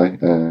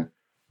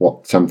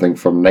 what something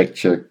from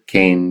nature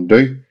can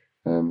do.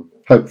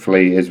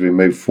 Hopefully, as we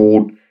move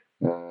forward,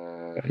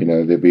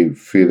 there'll be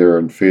further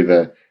and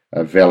further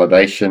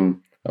validation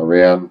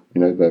around,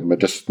 the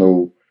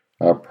medicinal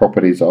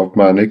properties of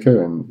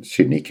Manuka, and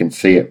certainly can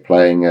see it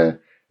playing an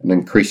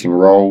increasing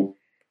role,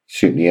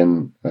 certainly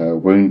in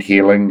wound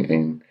healing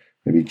and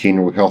maybe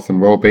general health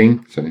and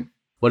well-being. So,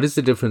 what is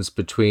the difference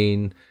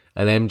between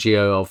an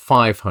MGO of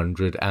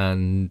 500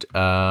 and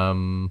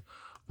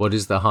what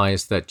is the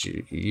highest that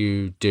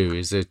you do?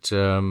 Is it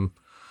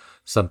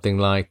something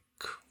like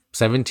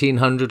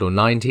 1700 or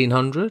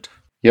 1900?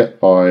 Yeah,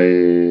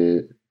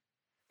 I'm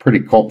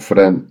pretty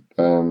confident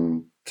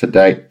to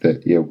date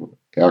that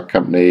our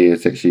company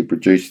has actually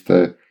produced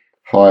the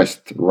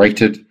highest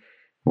rated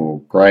or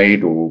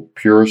grade or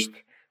purest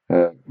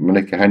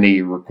Manuka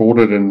honey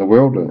recorded in the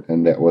world,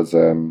 and that was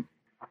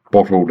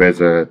bottled as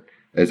a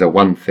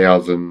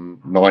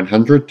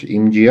 1900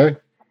 MGO.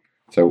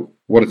 So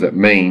what does it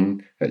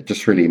mean? It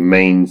just really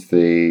means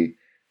the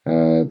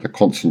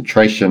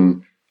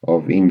concentration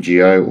of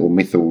MGO or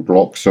methyl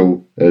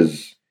loxyl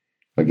is,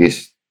 I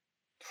guess,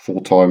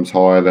 4 times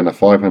higher than a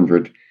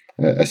 500,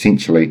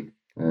 essentially.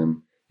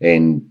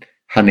 And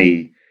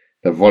honey,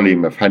 the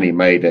volume of honey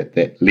made at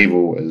that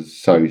level is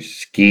so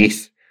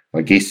scarce.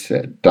 I guess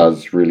it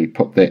does really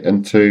put that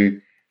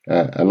into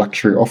a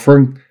luxury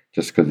offering,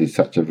 just because there's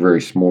such a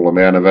very small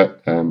amount of it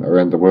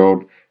around the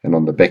world, and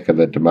on the back of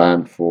the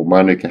demand for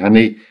Manuka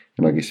honey,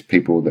 and I guess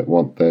people that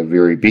want the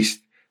very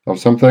best of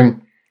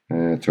something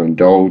to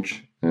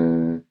indulge.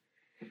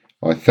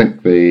 I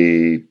think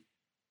the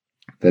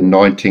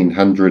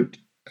 1900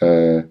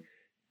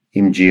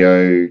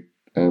 MGO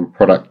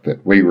product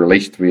that we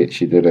released, we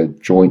actually did a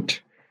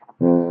joint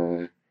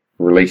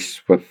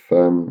release with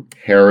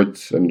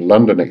Harrods in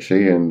London,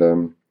 actually,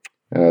 and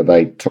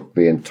they took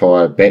the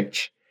entire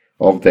batch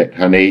of that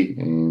honey,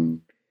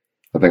 and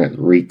I think it's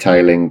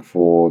retailing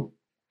for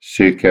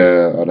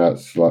circa, I know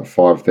it's like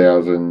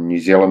 5,000 New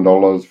Zealand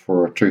dollars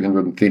for a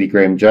 230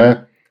 gram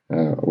jar,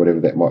 or whatever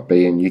that might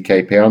be in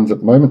UK pounds at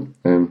the moment.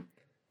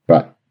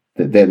 But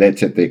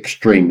that's at the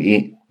extreme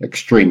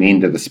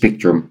end of the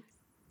spectrum.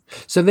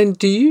 So then,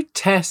 do you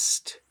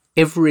test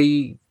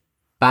every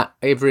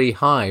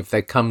hive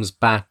that comes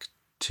back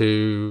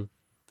to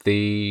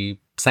the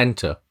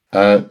centre?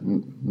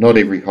 Not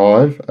every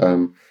hive.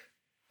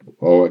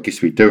 Well, I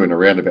guess we do in a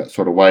roundabout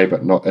sort of way,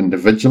 but not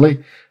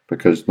individually,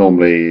 because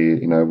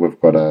normally,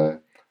 we've got a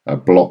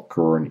block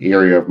or an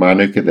area of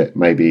Manuka that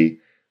may be,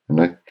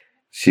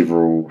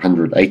 several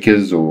hundred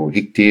acres or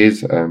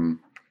hectares, and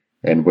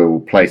we'll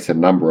place a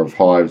number of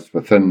hives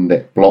within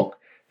that block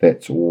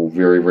that's all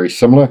very, very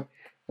similar,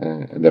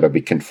 and that'll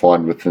be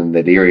confined within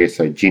that area.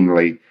 So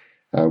generally,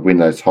 when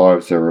those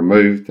hives are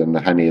removed and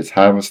the honey is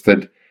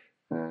harvested,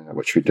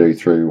 which we do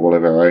through all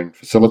of our own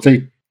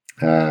facility,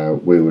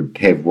 we would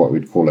have what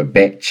we'd call a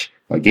batch,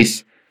 I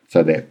guess.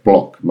 So that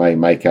block may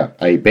make up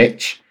a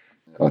batch.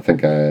 I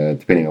think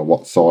depending on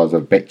what size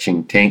of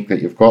batching tank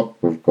that you've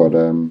got, we've got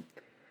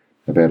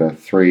about a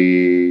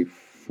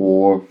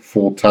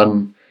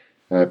 4-ton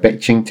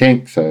batching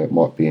tank. So it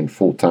might be in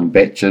 4-ton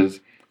batches.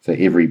 So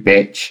every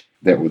batch,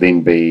 that will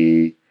then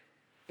be,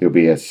 there'll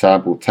be a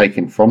sample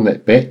taken from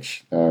that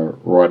batch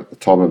right at the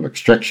time of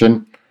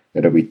extraction.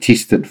 It'll be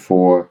tested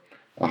for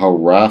a whole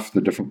raft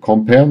of different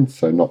compounds,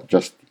 so not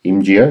just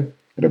MGO.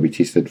 It'll be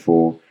tested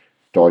for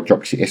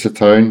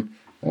dihydroxyacetone,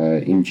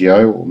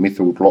 MGO or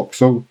methyl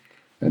loxyl,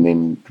 and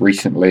then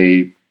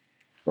recently,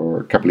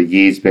 or a couple of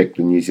years back,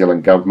 the New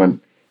Zealand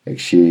government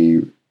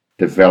actually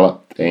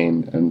developed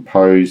and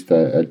imposed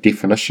a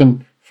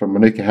definition for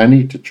Manuka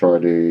honey to try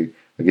to,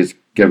 I guess,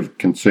 give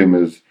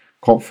consumers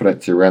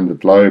confidence around the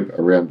globe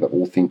around the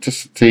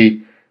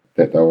authenticity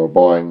that they were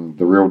buying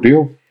the real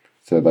deal.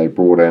 So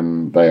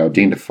they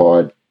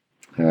identified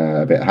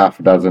about half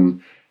a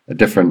dozen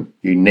different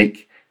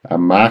unique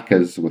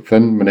markers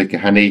within Manuka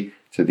honey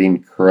to then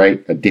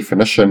create a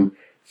definition.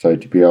 So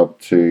to be able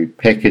to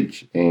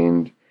package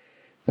and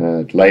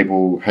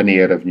label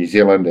honey out of New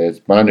Zealand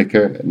as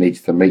Manuka, it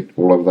needs to meet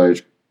all of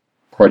those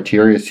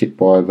criteria set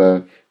by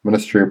the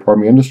Ministry of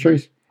Primary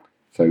Industries.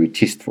 So we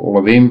test for all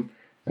of them,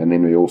 and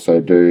then we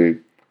also do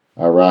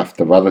a raft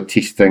of other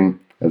testing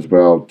as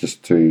well,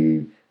 just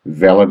to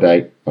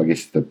validate, I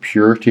guess, the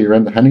purity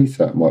around the honey.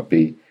 So it might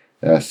be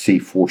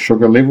C4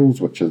 sugar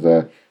levels, which is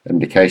an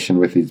indication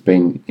whether there's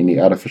been any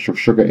artificial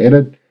sugar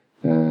added.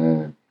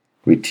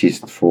 We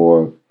test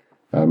for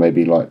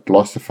maybe like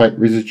glyphosate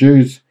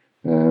residues,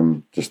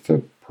 just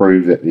to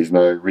prove that there's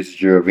no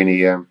residue of any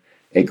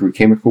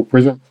agrochemical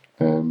present.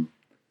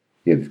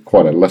 There's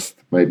quite a list,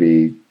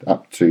 maybe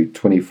up to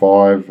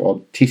 25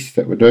 odd tests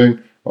that we're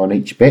doing on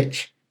each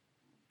batch.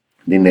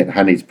 Then that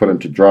honey's put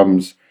into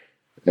drums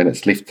and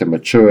it's left to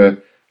mature,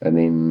 and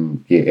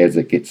then as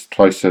it gets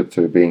closer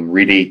to being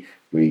ready,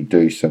 we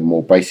do some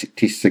more basic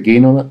tests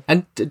again on it.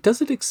 And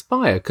does it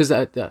expire? Because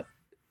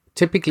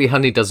typically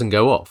honey doesn't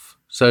go off.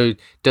 So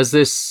does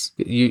this,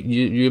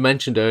 you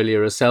mentioned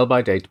earlier a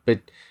sell-by date, but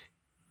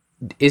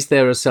is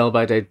there a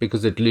sell-by date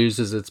because it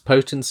loses its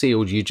potency,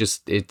 or do you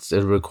just it's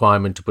a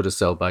requirement to put a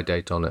sell-by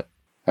date on it?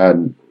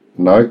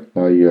 No,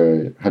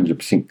 you're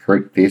 100%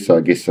 correct there. So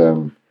I guess,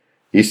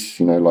 yes,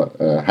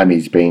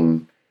 honey's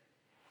been,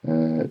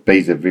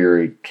 bees are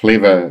very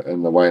clever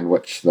in the way in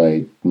which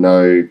they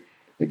know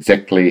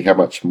exactly how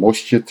much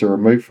moisture to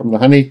remove from the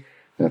honey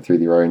through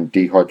their own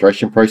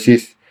dehydration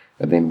process.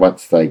 And then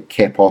once they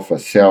cap off a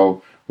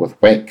cell with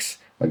wax,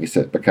 I guess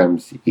it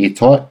becomes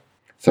airtight.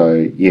 So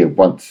yeah,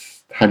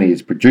 once honey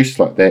is produced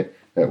like that,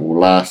 it will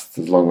last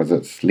as long as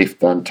it's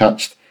left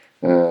untouched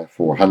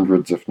for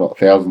hundreds, if not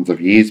thousands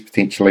of years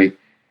potentially.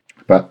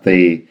 But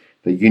the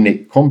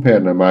unique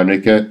compound in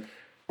Manuka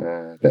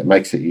that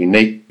makes it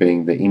unique,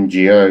 being the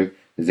MgO,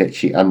 is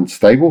actually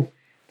unstable.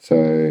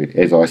 So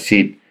as I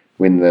said,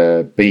 when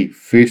the bee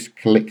first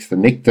collects the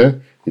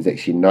nectar, there's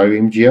actually no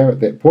MgO at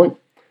that point,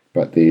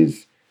 but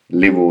there's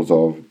levels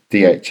of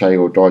DHA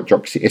or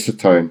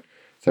dihydroxyacetone.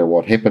 So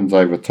what happens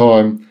over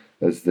time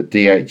is the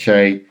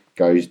DHA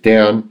goes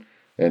down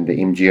and the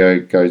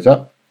MgO goes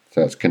up.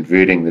 So it's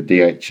converting the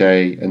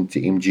DHA into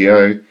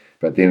MgO,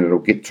 but then it'll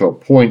get to a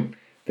point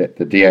that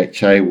the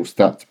DHA will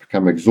start to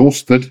become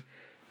exhausted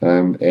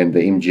and the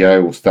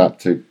MgO will start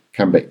to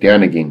come back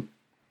down again.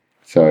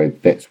 So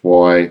that's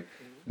why,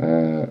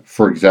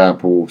 for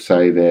example,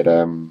 say that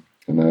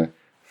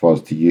if I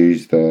was to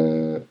use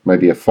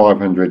maybe a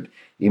 500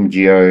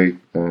 MgO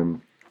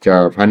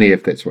jar of honey,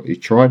 if that's what you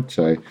tried.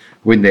 So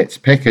when that's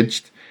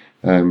packaged,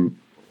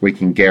 we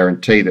can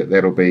guarantee that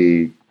that'll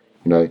be,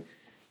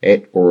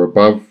 at or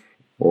above,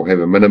 or have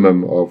a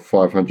minimum of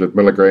 500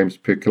 milligrams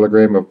per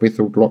kilogram of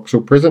methyl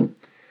loxyl present.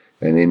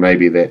 And then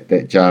maybe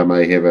that jar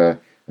may have a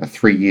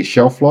 3-year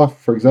shelf life,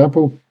 for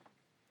example.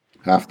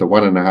 After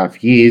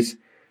 1.5 years,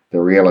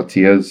 the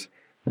reality is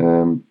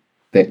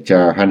that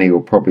jar of honey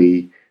will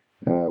probably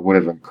would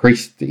have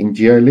increased the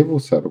MgO level,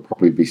 so it'll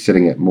probably be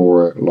sitting at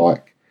more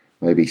like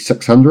maybe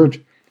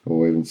 600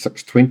 or even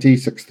 620,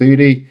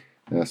 630,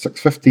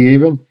 650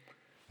 even.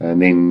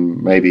 And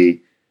then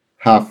maybe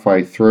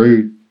halfway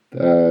through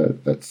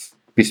its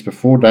best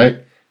before date,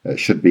 it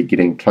should be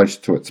getting close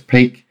to its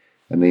peak.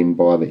 And then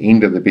by the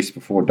end of the best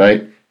before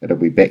date, it'll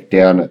be back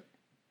down at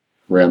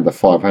around the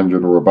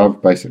 500 or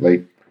above,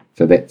 basically.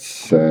 So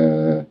that's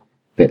how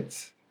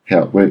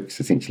it works.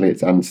 Essentially,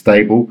 it's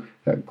unstable.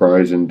 It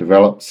grows and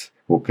develops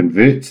or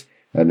converts,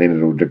 and then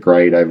it'll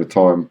degrade over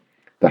time.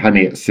 The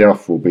honey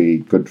itself will be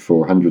good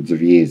for hundreds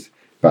of years,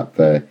 but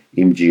the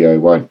MgO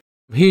won't.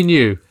 Who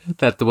knew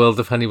that the world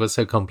of honey was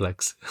so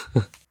complex?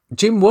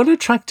 Jim, what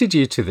attracted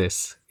you to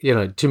this?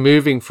 To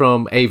moving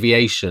from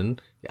aviation,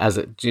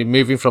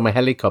 moving from a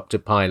helicopter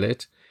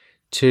pilot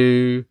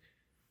to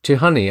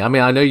honey. I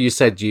mean, I know you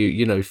said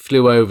you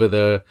flew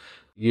over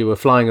you were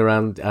flying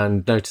around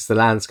and noticed the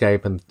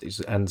landscape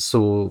and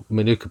saw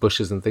manuka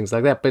bushes and things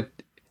like that. But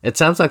it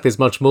sounds like there's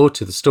much more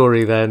to the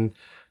story than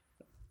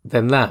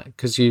that,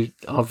 because you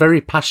are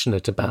very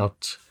passionate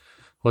about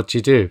what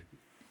you do.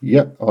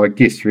 Yep, I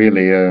guess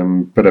really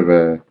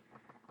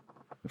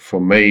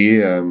for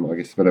me, I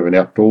guess a bit of an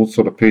outdoors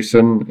sort of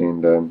person,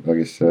 and I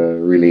guess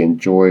really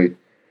enjoy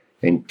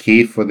and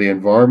care for the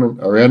environment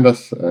around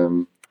us.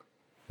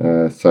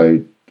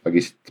 So I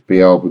guess to be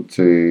able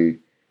to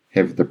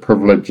have the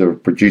privilege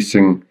of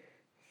producing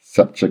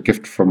such a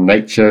gift from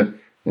nature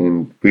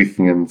and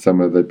working in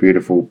some of the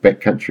beautiful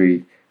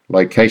backcountry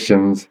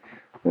locations,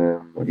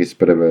 I guess a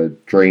bit of a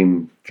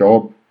dream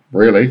job,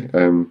 really.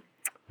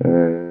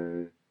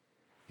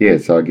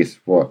 So I guess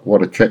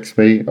what attracts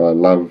me, I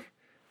love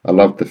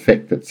the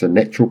fact that it's a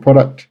natural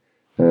product.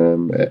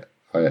 It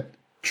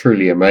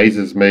truly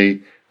amazes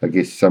me, I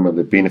guess, some of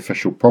the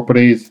beneficial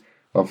properties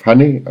of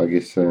honey, I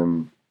guess,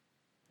 and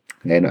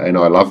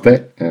I love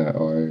that.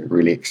 I'm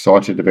really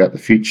excited about the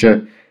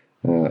future.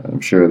 I'm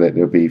sure that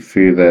there'll be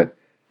further,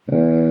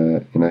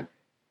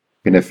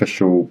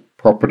 beneficial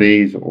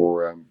properties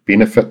or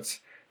benefits,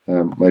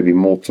 maybe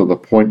more to the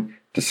point,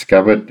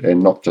 discovered,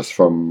 and not just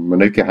from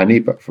manuka honey,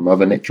 but from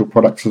other natural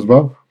products as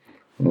well.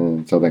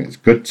 So I think it's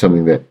good,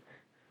 something that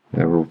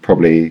will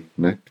probably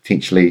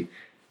potentially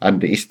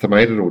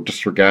underestimated or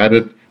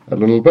disregarded a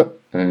little bit,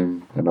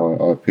 and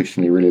I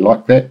personally really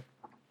like that.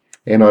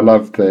 And I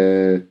love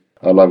the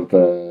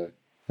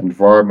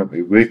environment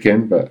we work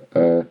in, but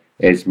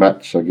as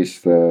much, I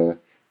guess,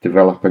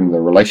 developing the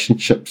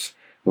relationships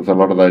with a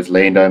lot of those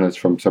landowners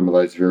from some of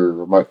those very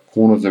remote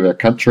corners of our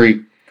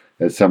country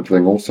is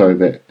something also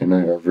that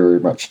I very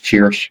much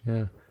cherish.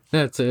 Yeah,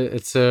 it's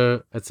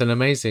an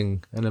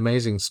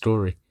amazing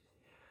story.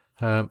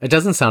 It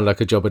doesn't sound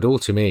like a job at all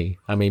to me.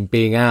 I mean,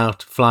 being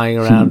out, flying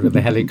around with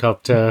a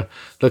helicopter,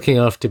 looking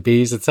after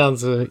bees, it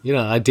sounds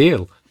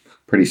ideal.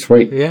 Pretty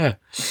sweet. Yeah.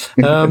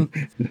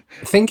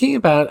 Thinking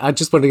about, I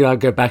just want to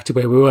go back to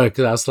where we were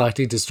because I was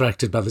slightly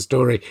distracted by the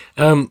story.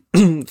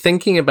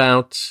 Thinking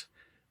about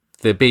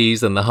the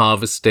bees and the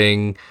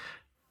harvesting,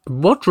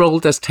 what role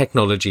does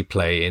technology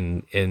play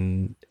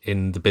in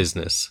the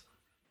business?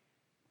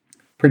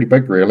 Pretty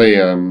big,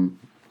 really. I've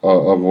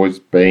always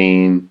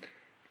been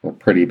a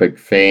pretty big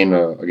fan,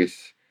 I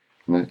guess,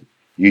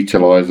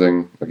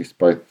 utilising, I guess,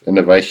 both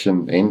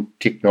innovation and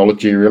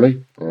technology,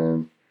 really.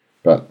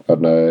 But I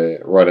don't know,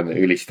 right in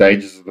the early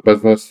stages of the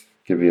business,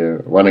 give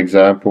you one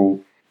example.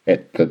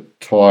 At the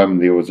time,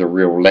 there was a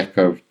real lack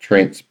of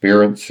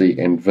transparency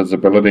and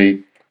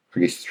visibility, I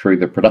guess, through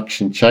the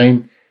production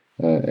chain.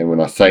 And when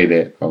I say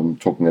that, I'm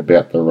talking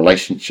about the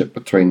relationship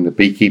between the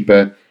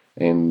beekeeper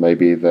and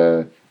maybe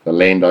the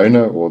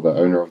landowner or the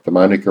owner of the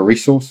Manuka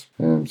resource.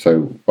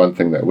 So one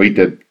thing that we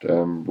did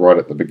right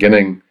at the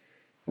beginning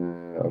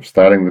of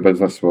starting the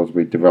business was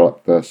we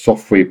developed the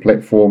software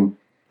platform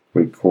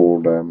we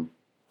called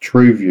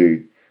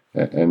TrueView,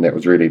 and that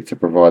was really to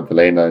provide the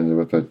landowner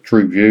with a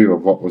true view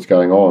of what was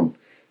going on.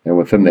 And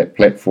within that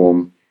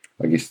platform,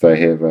 I guess they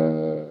have,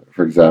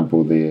 for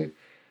example, their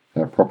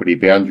property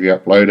boundary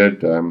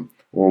uploaded,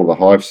 all of the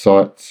hive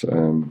sites,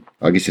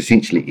 I guess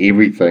essentially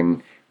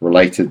everything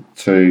related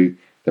to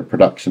the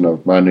production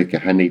of Manuka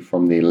honey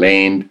from their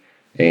land,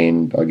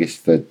 and I guess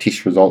the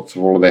test results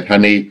of all of that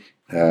honey,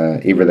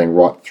 everything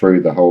right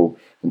through the whole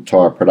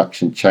entire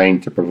production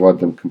chain to provide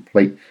them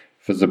complete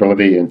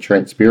visibility and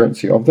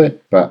transparency of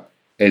that. But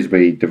as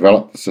we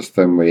developed the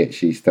system, we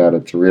actually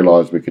started to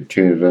realise we could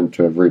turn it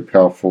into a very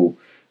powerful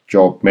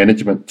job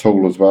management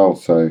tool as well.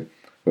 So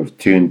we've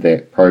turned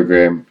that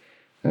program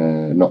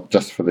not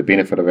just for the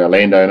benefit of our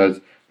landowners,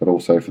 but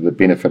also for the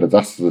benefit of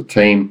us as a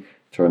team,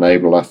 to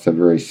enable us a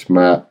very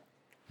smart,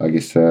 I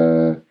guess,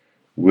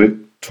 work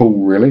tool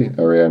really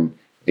around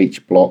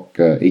each block,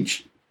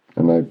 each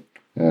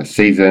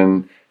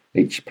season,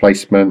 each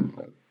placement,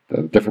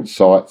 the different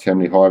sites, how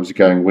many hives are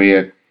going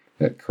where.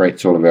 It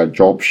creates all of our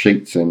job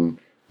sheets and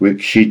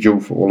work schedule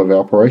for all of our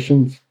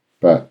operations.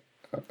 But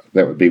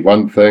that would be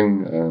one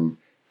thing.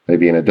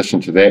 Maybe in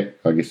addition to that,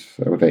 I guess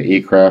with our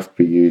aircraft,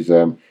 we use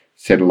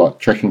satellite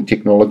tracking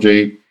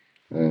technology.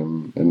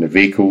 In the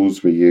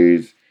vehicles, we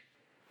use,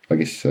 I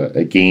guess,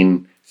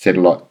 again,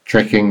 satellite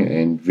tracking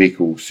and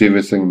vehicle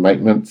servicing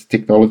maintenance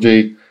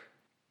technology.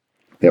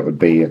 That would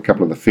be a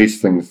couple of the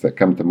first things that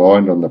come to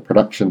mind on the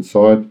production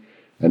side.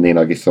 And then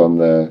I guess on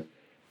the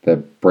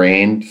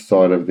brand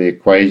side of the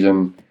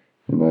equation,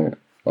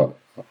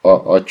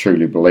 I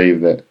truly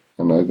believe that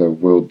the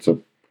world's a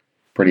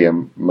pretty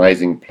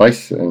amazing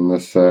place in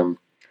this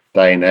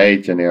day and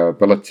age, and our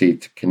ability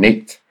to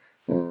connect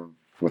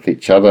with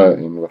each other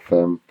and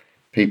with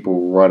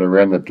people right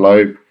around the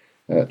globe,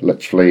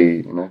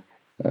 literally,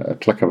 a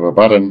click of a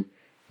button,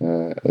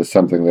 is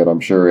something that I'm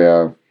sure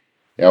our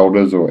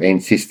elders or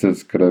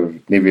ancestors could have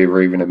never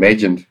ever even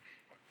imagined.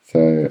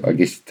 So I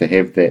guess to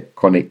have that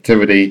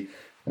connectivity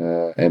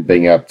and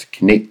being able to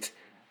connect,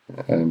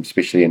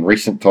 especially in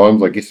recent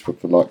times, I guess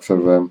with the likes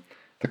of the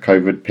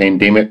COVID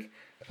pandemic,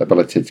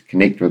 ability to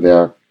connect with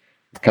our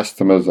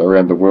customers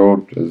around the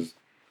world is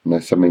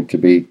something to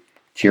be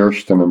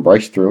cherished and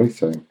embraced, really.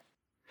 So.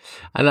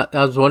 And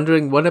I was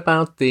wondering, what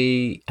about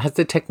has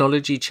the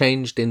technology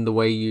changed in the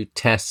way you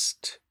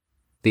test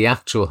the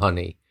actual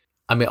honey?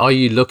 I mean, are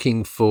you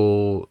looking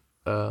for,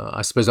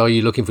 are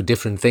you looking for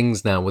different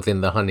things now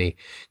within the honey?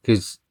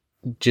 Because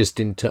just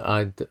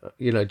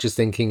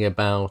thinking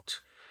about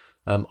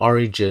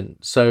origin.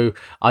 So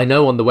I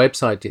know on the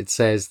website it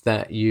says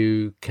that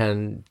you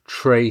can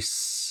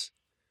trace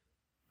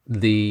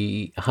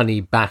the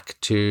honey back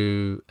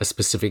to a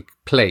specific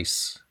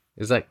place.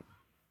 Is that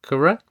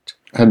correct?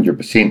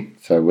 100%.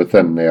 So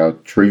within our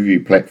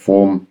TrueView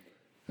platform,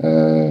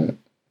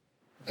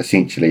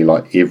 essentially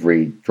like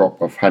every drop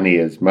of honey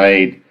is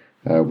made,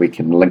 we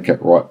can link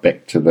it right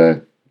back to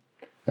the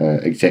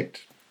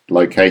exact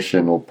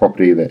location or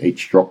property that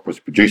each drop was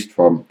produced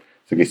from.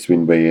 So I guess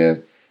when we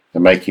are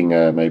making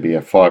maybe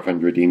a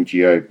 500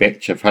 MGO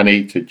batch of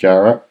honey to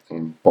jar up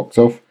and box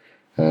off,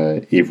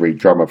 every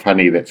drum of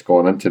honey that's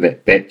gone into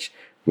that batch,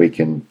 we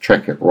can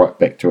track it right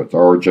back to its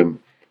origin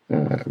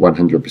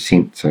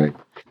 100%. So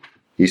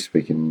yes,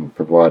 we can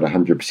provide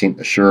 100%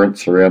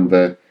 assurance around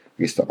the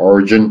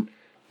origin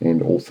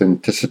and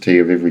authenticity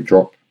of every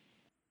drop.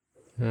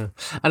 Yeah.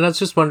 And I was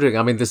just wondering,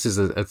 I mean, this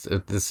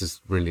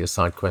is really a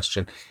side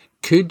question.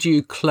 Could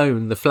you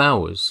clone the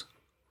flowers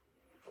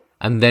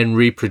and then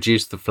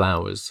reproduce the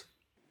flowers?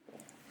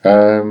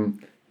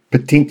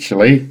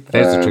 Potentially.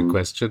 There's a trick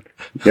question.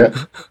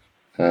 Yeah.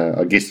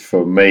 I guess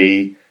for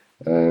me,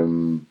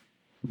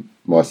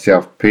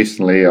 myself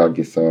personally, I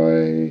guess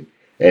and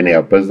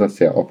our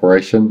business, our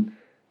operation,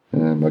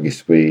 I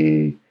guess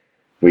we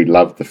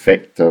love the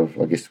fact of,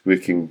 I guess,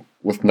 working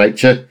with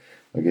nature,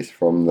 I guess,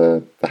 from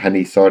the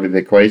honey side of the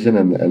equation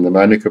and the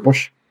Manuka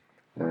bush.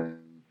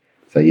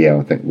 So yeah,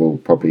 I think we'll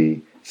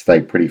probably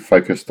stay pretty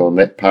focused on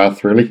that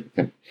path, really.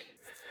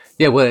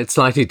 Yeah, well, it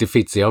slightly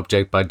defeats the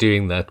object by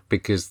doing that,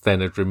 because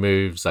then it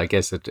removes, I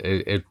guess,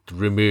 it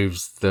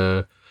removes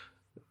the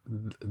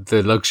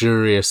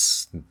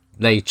luxurious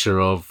nature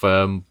of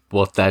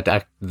what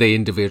the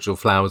individual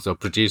flowers are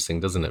producing,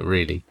 doesn't it?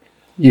 Really?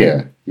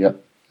 Yeah.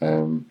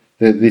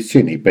 There's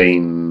certainly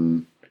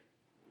been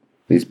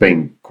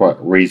quite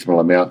reasonable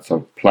amounts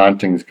of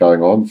plantings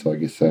going on. So I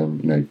guess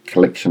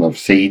collection of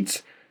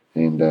seeds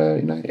and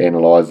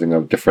analysing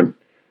of different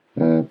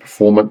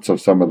performance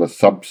of some of the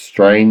sub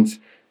strains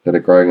that are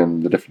growing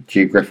in the different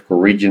geographical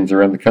regions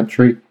around the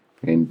country,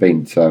 and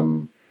been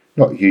some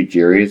not huge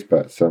areas,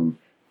 but some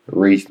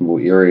reasonable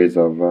areas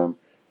of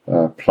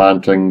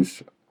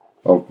plantings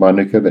of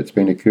Manuka that's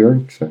been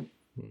occurring. So.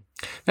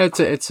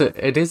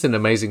 It is an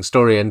amazing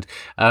story, and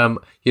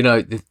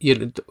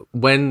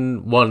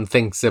when one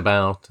thinks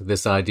about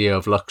this idea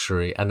of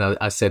luxury, and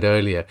I said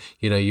earlier,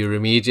 you're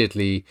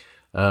immediately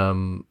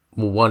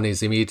one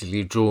is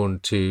immediately drawn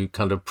to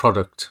kind of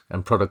product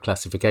and product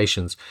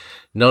classifications.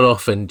 Not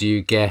often do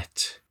you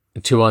get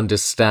to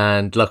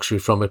understand luxury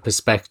from a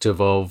perspective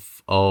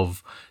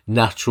of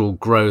natural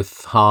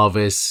growth,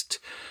 harvest,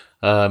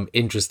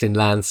 interest in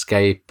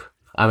landscape.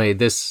 I mean,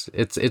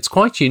 it's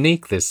quite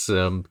unique, this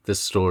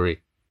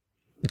story.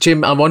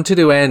 Jim, I wanted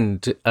to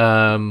end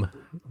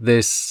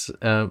this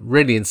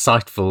really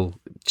insightful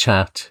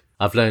chat.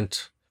 I've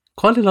learned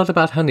quite a lot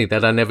about honey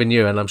that I never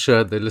knew, and I'm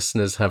sure the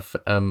listeners have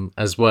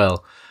as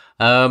well.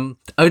 Oh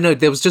no,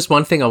 there was just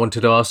one thing I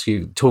wanted to ask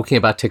you, talking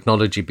about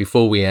technology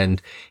before we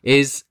end,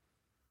 is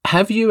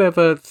have you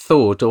ever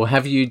thought, or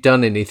have you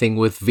done anything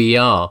with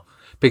VR?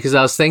 Because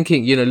I was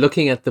thinking,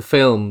 looking at the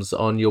films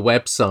on your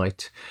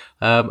website,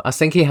 I was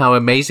thinking how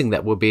amazing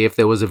that would be if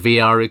there was a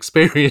VR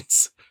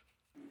experience.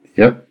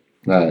 Yep.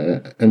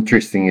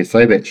 Interesting you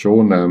say that,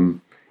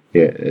 Sean.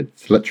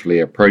 It's literally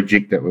a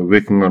project that we're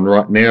working on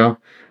right now,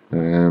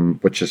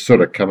 which has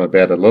sort of come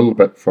about a little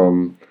bit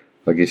from,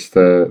 I guess,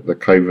 the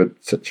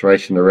COVID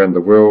situation around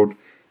the world,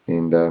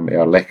 and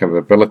our lack of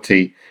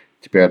ability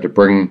to be able to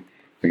bring,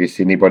 I guess,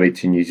 anybody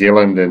to New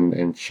Zealand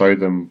and show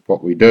them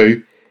what we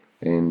do.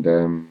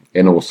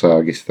 And also,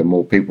 I guess, the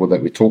more people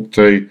that we talk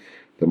to,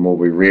 the more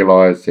we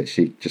realise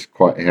actually just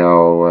quite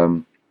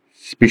how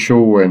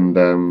special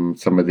and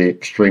some of the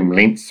extreme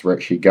lengths we're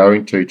actually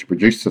going to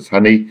produce this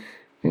honey.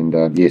 And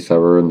so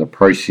we're in the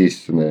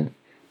process, in the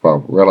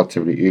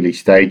relatively early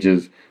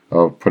stages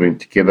of putting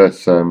together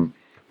some,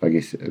 I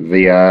guess,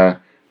 VR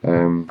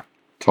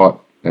type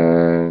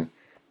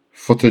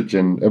footage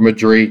and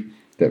imagery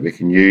that we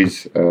can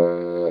use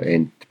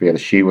and to be able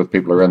to share with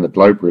people around the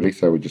globe, really.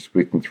 So we're just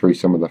working through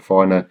some of the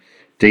finer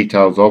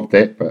details of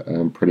that, but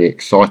I'm pretty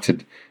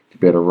excited to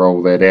be able to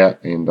roll that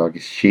out and, I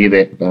guess, share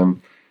that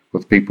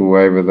with people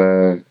over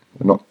the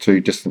not too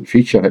distant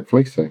future,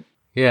 hopefully. So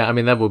yeah, I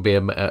mean, that would be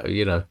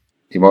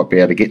you might be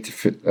able to get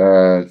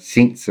to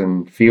sense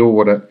and feel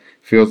what it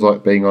feels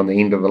like being on the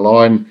end of the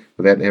line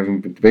without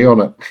having to be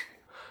on it.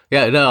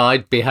 Yeah, no,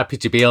 I'd be happy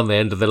to be on the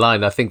end of the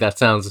line. I think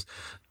that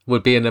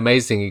would be an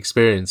amazing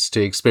experience,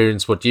 to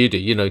experience what you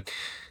do,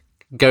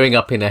 going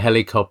up in a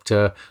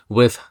helicopter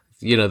with,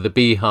 the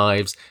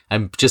beehives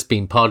and just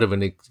being part of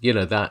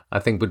that I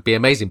think would be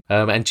amazing.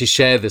 And to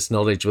share this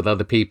knowledge with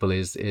other people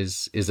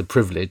is a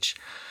privilege.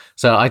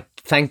 So I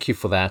thank you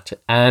for that.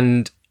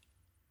 And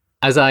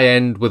as I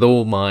end with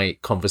all my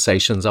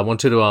conversations, I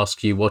wanted to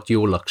ask you what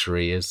your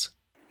luxury is.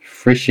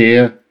 Fresh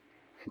air,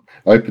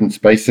 open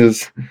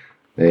spaces,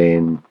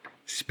 and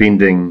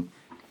spending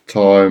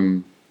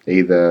time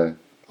either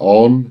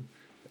on,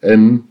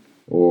 in,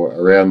 or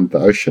around the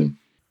ocean.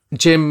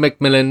 Jim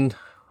McMillan,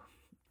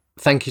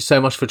 thank you so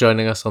much for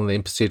joining us on the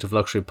In Pursuit of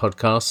Luxury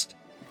podcast.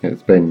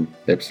 It's been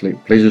an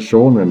absolute pleasure,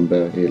 Sean, and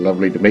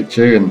lovely to meet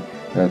you, and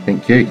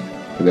thank you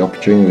for the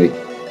opportunity.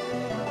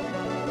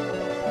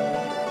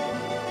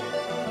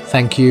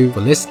 Thank you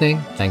for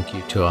listening. Thank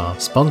you to our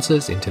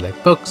sponsors,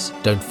 Intellect Books.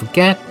 Don't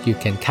forget, you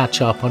can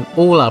catch up on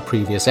all our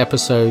previous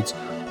episodes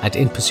at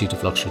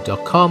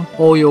inpursuitofluxury.com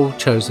or your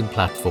chosen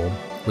platform.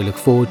 We look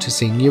forward to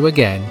seeing you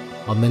again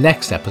on the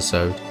next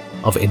episode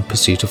of In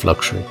Pursuit of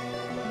Luxury.